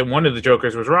turned out that one of the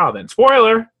Jokers was Robin.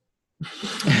 Spoiler.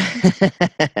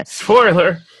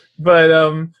 Spoiler. But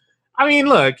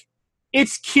look,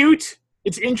 it's cute,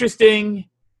 it's interesting,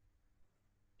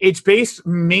 it's based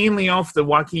mainly off the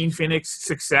Joaquin Phoenix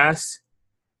success,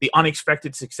 the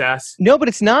unexpected success. No, but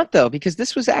it's not, though, because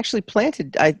this was actually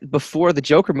planted before the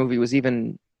Joker movie was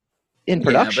even in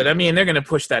production. Yeah, but they're going to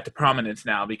push that to prominence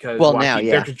now because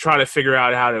they're trying to figure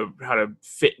out how to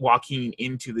fit Joaquin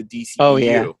into the DCEU. Oh,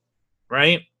 yeah.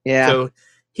 Right? Yeah. So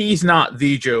he's not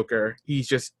the Joker. He's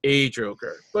just a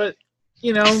Joker. But,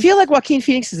 I feel like Joaquin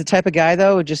Phoenix is the type of guy,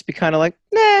 though, who would just be kind of like,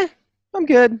 nah, I'm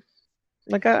good.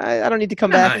 Like, I don't need to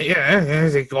come back. Yeah,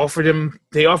 they offer him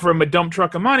a dump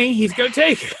truck of money. He's going to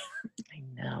take it. I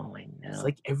know. It's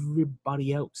like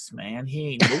everybody else, man.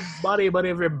 He ain't nobody but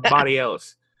everybody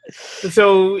else.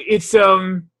 So it's,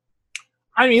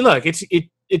 I mean, look, it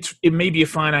may be a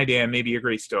fine idea, maybe a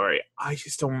great story. I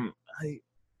just don't.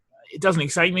 It doesn't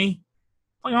excite me.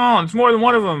 Like, oh, it's more than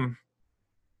one of them.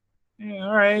 Yeah,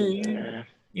 all right.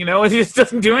 You know, it just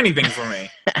doesn't do anything for me.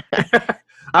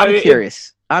 I'm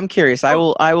curious. I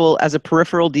will, as a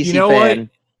peripheral DC fan.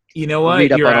 You know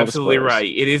what? You're absolutely right.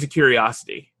 It is a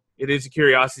curiosity. It is a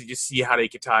curiosity to see how they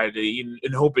could tie it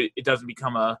and hope it doesn't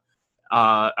become a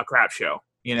crap show.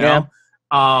 You know.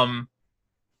 Yeah.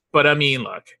 But I mean,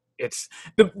 look, it's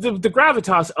the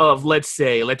gravitas of, let's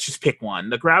just pick one.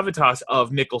 The gravitas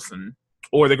of Nicholson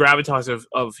or the gravitas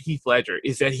of Heath Ledger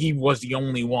is that he was the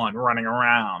only one running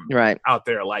around out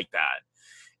there like that.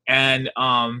 And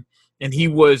he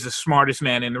was the smartest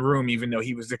man in the room, even though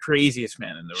he was the craziest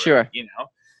man in the room. Sure. You know?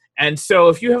 And so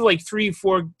if you have like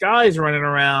 3-4 guys running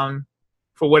around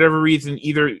for whatever reason,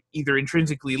 either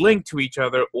intrinsically linked to each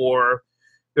other or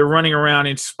they're running around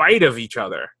in spite of each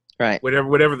other. Right.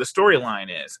 Whatever the storyline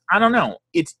is. I don't know.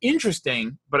 It's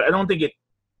interesting, but I don't think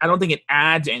it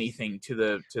adds anything to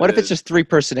the What if it's just 3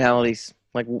 personalities?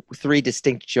 Like 3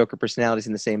 distinct Joker personalities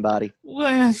in the same body.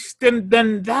 Well,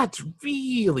 then that's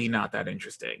really not that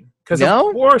interesting. Because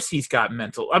of course he's got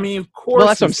mental. I mean, of course. Well,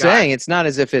 that's what I'm saying. It's not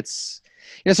as if it's,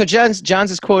 So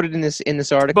Johns is quoted in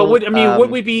this article. But what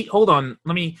would be? Hold on.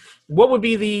 What would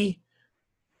be the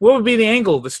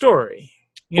angle of the story?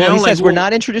 He says we're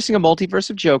not introducing a multiverse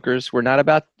of Jokers. We're not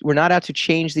out to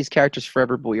change these characters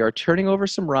forever, but we are turning over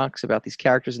some rocks about these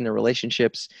characters and their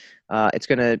relationships. It's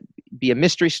going to be a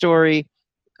mystery story.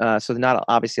 So not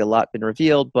obviously a lot been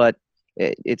revealed, but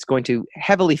it's going to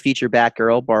heavily feature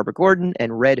Batgirl, Barbara Gordon,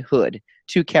 and Red Hood,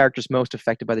 2 characters most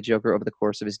affected by the Joker over the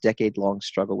course of his decade-long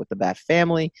struggle with the Bat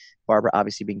family. Barbara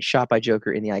obviously being shot by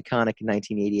Joker in the iconic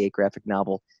 1988 graphic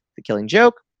novel The Killing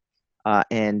Joke,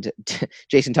 and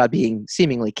Jason Todd being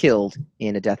seemingly killed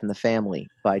in A Death in the Family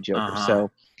by Joker.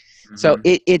 So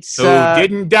it's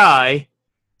didn't die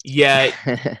yet.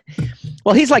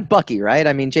 Well, he's like Bucky, right?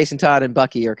 I mean, Jason Todd and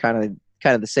Bucky are kind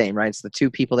of the same, right? It's the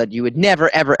 2 people that you would never,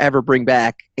 ever, ever bring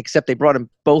back, except they brought them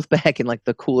both back in like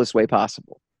the coolest way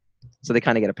possible. So they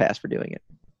kind of get a pass for doing it.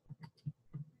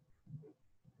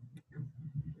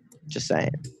 Just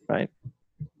saying, right?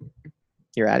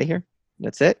 You're out of here.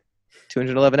 That's it.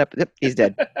 211 episodes. Yep, he's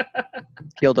dead.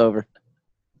 Keeled over.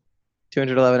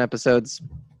 211 episodes.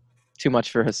 Too much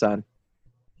for Hassan.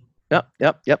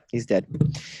 Yep. He's dead.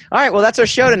 All right. Well, that's our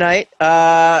show tonight.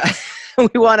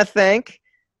 We want to thank.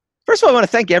 First of all, I want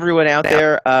to thank everyone out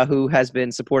there who has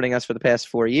been supporting us for the past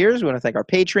 4 years. We want to thank our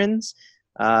patrons.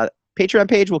 Patreon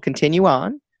page will continue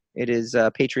on. It is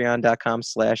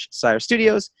patreon.com/Sire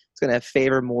Studios. It's going to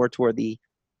favor more toward the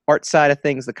art side of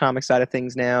things, the comic side of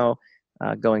things now,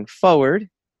 going forward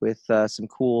with some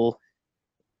cool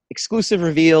exclusive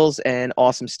reveals and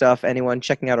awesome stuff. Anyone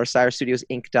checking out our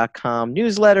SireStudiosInc.com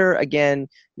newsletter, again,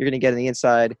 you're going to get the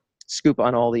inside scoop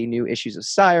on all the new issues of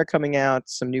Sire coming out,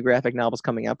 some new graphic novels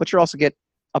coming out, but you'll also get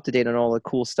up to date on all the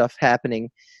cool stuff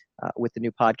happening with the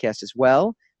new podcast as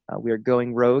well. We are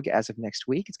going rogue as of next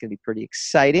week. It's going to be pretty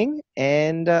exciting.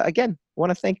 And again, I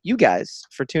want to thank you guys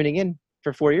for tuning in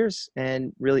for 4 years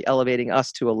and really elevating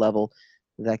us to a level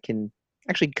that can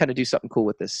actually kind of do something cool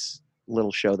with this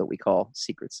little show that we call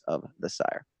Secrets of the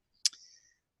Sire.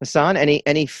 Hassan,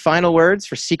 any final words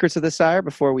for Secrets of the Sire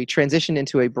before we transition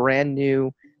into a brand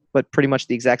new, but pretty much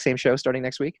the exact same show starting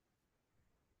next week?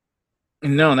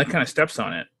 No, that kind of steps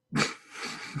on it.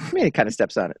 I mean, it kind of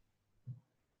steps on it.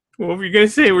 Well, if you're gonna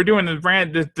say we're doing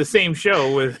the same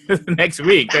show with next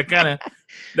week, that kind of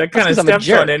steps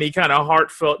on any kind of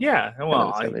heartfelt. Yeah,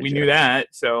 well, we knew that,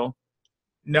 so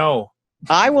no.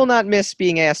 I will not miss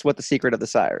being asked what the secret of the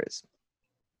Sire is.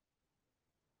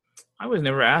 I was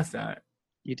never asked that.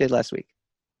 You did last week.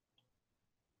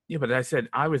 Yeah, but I said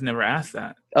I was never asked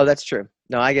that. Oh, that's true.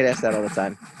 No, I get asked that all the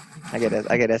time. I get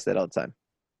asked that all the time.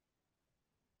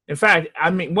 In fact, I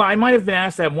might have been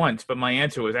asked that once, but my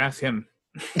answer was ask him.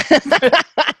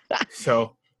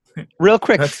 So, real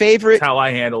quick, favorite. That's how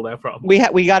I handle that problem.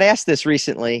 We got asked this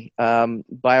recently by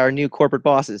our new corporate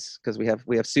bosses because we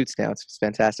have suits now. It's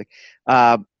fantastic.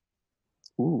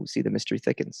 See, the mystery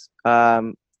thickens.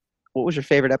 What was your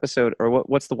favorite episode, or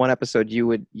what's the one episode you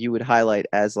would highlight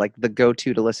as like the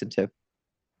go-to to listen to?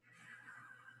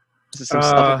 This is some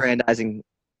self-aggrandizing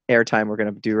airtime we're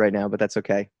going to do right now, but that's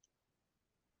okay.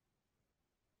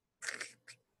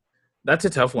 That's a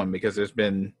tough one because there's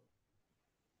been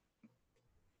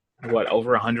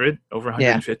over 100, over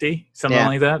 150, something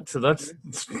like that. So that's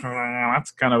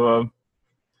kind of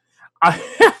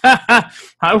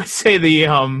I would say the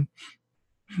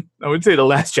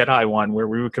Last Jedi one where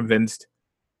we were convinced.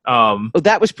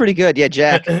 That was pretty good. Yeah,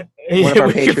 Jack. one of our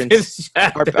We patrons. convinced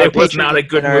Jack Our that it was patron not a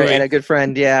good and our- movie. and a good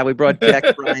friend. Yeah, we brought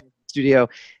Jack Bryan to the studio,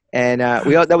 and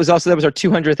that was our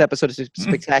 200th episode of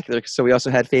Spectacular. So we also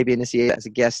had Fabian Nicieza as a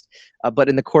guest. But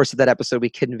in the course of that episode, we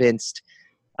convinced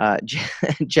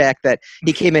Jack that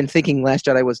he came in thinking Last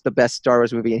Jedi was the best Star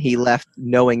Wars movie, and he left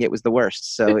knowing it was the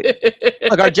worst. So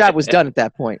look, our job was done at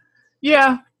that point.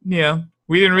 Yeah.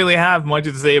 We didn't really have much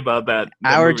to say about that.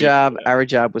 Our movie.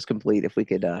 job was complete if we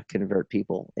could convert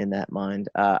people in that mind.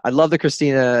 I love the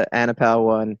Christina Anapau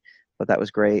one, but that was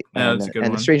great. Yeah, And, that's a good and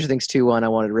one. the Stranger Things 2 one, I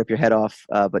wanted to rip your head off,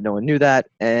 but no one knew that.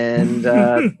 And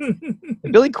the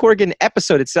Billy Corgan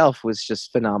episode itself was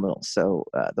just phenomenal. So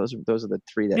those are the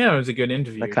three that, it was a good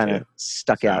interview. that kind of too.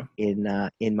 stuck out in my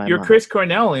Your mind. Chris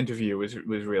Cornell interview was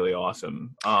really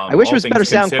awesome. I wish it was better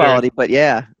sound quality, but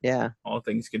yeah. All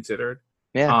things considered.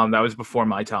 Yeah. That was before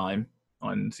my time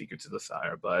on Secrets of the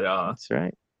Sire, but That's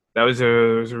right. that was a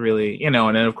really, and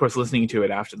then of course listening to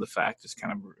it after the fact is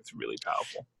it's really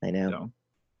powerful. I know. So.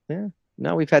 Yeah.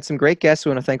 No, we've had some great guests. We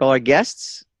want to thank all our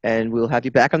guests, and we'll have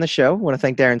you back on the show. We want to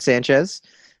thank Darren Sanchez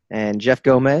and Jeff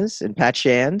Gomez and Pat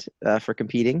Shand for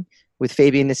competing with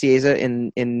Fabian Nicieza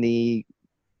in the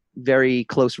very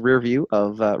close rear view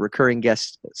of recurring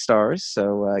guest stars.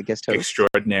 So guest hosts.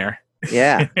 Extraordinaire.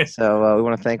 Yeah. So we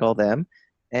want to thank all them.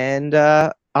 And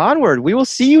onward. We will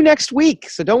see you next week.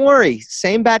 So don't worry.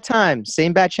 Same bat time,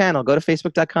 same bat channel. Go to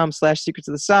facebook.com/Secrets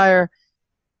of the Sire.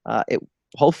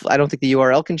 Hopefully, I don't think the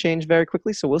URL can change very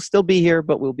quickly, so we'll still be here,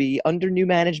 but we'll be under new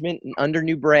management and under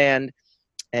new brand.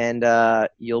 And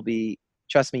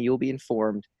trust me, you'll be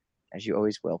informed as you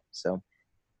always will. So,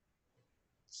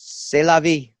 c'est la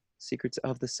vie, Secrets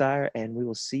of the Sire, and we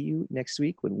will see you next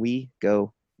week when we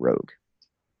go rogue.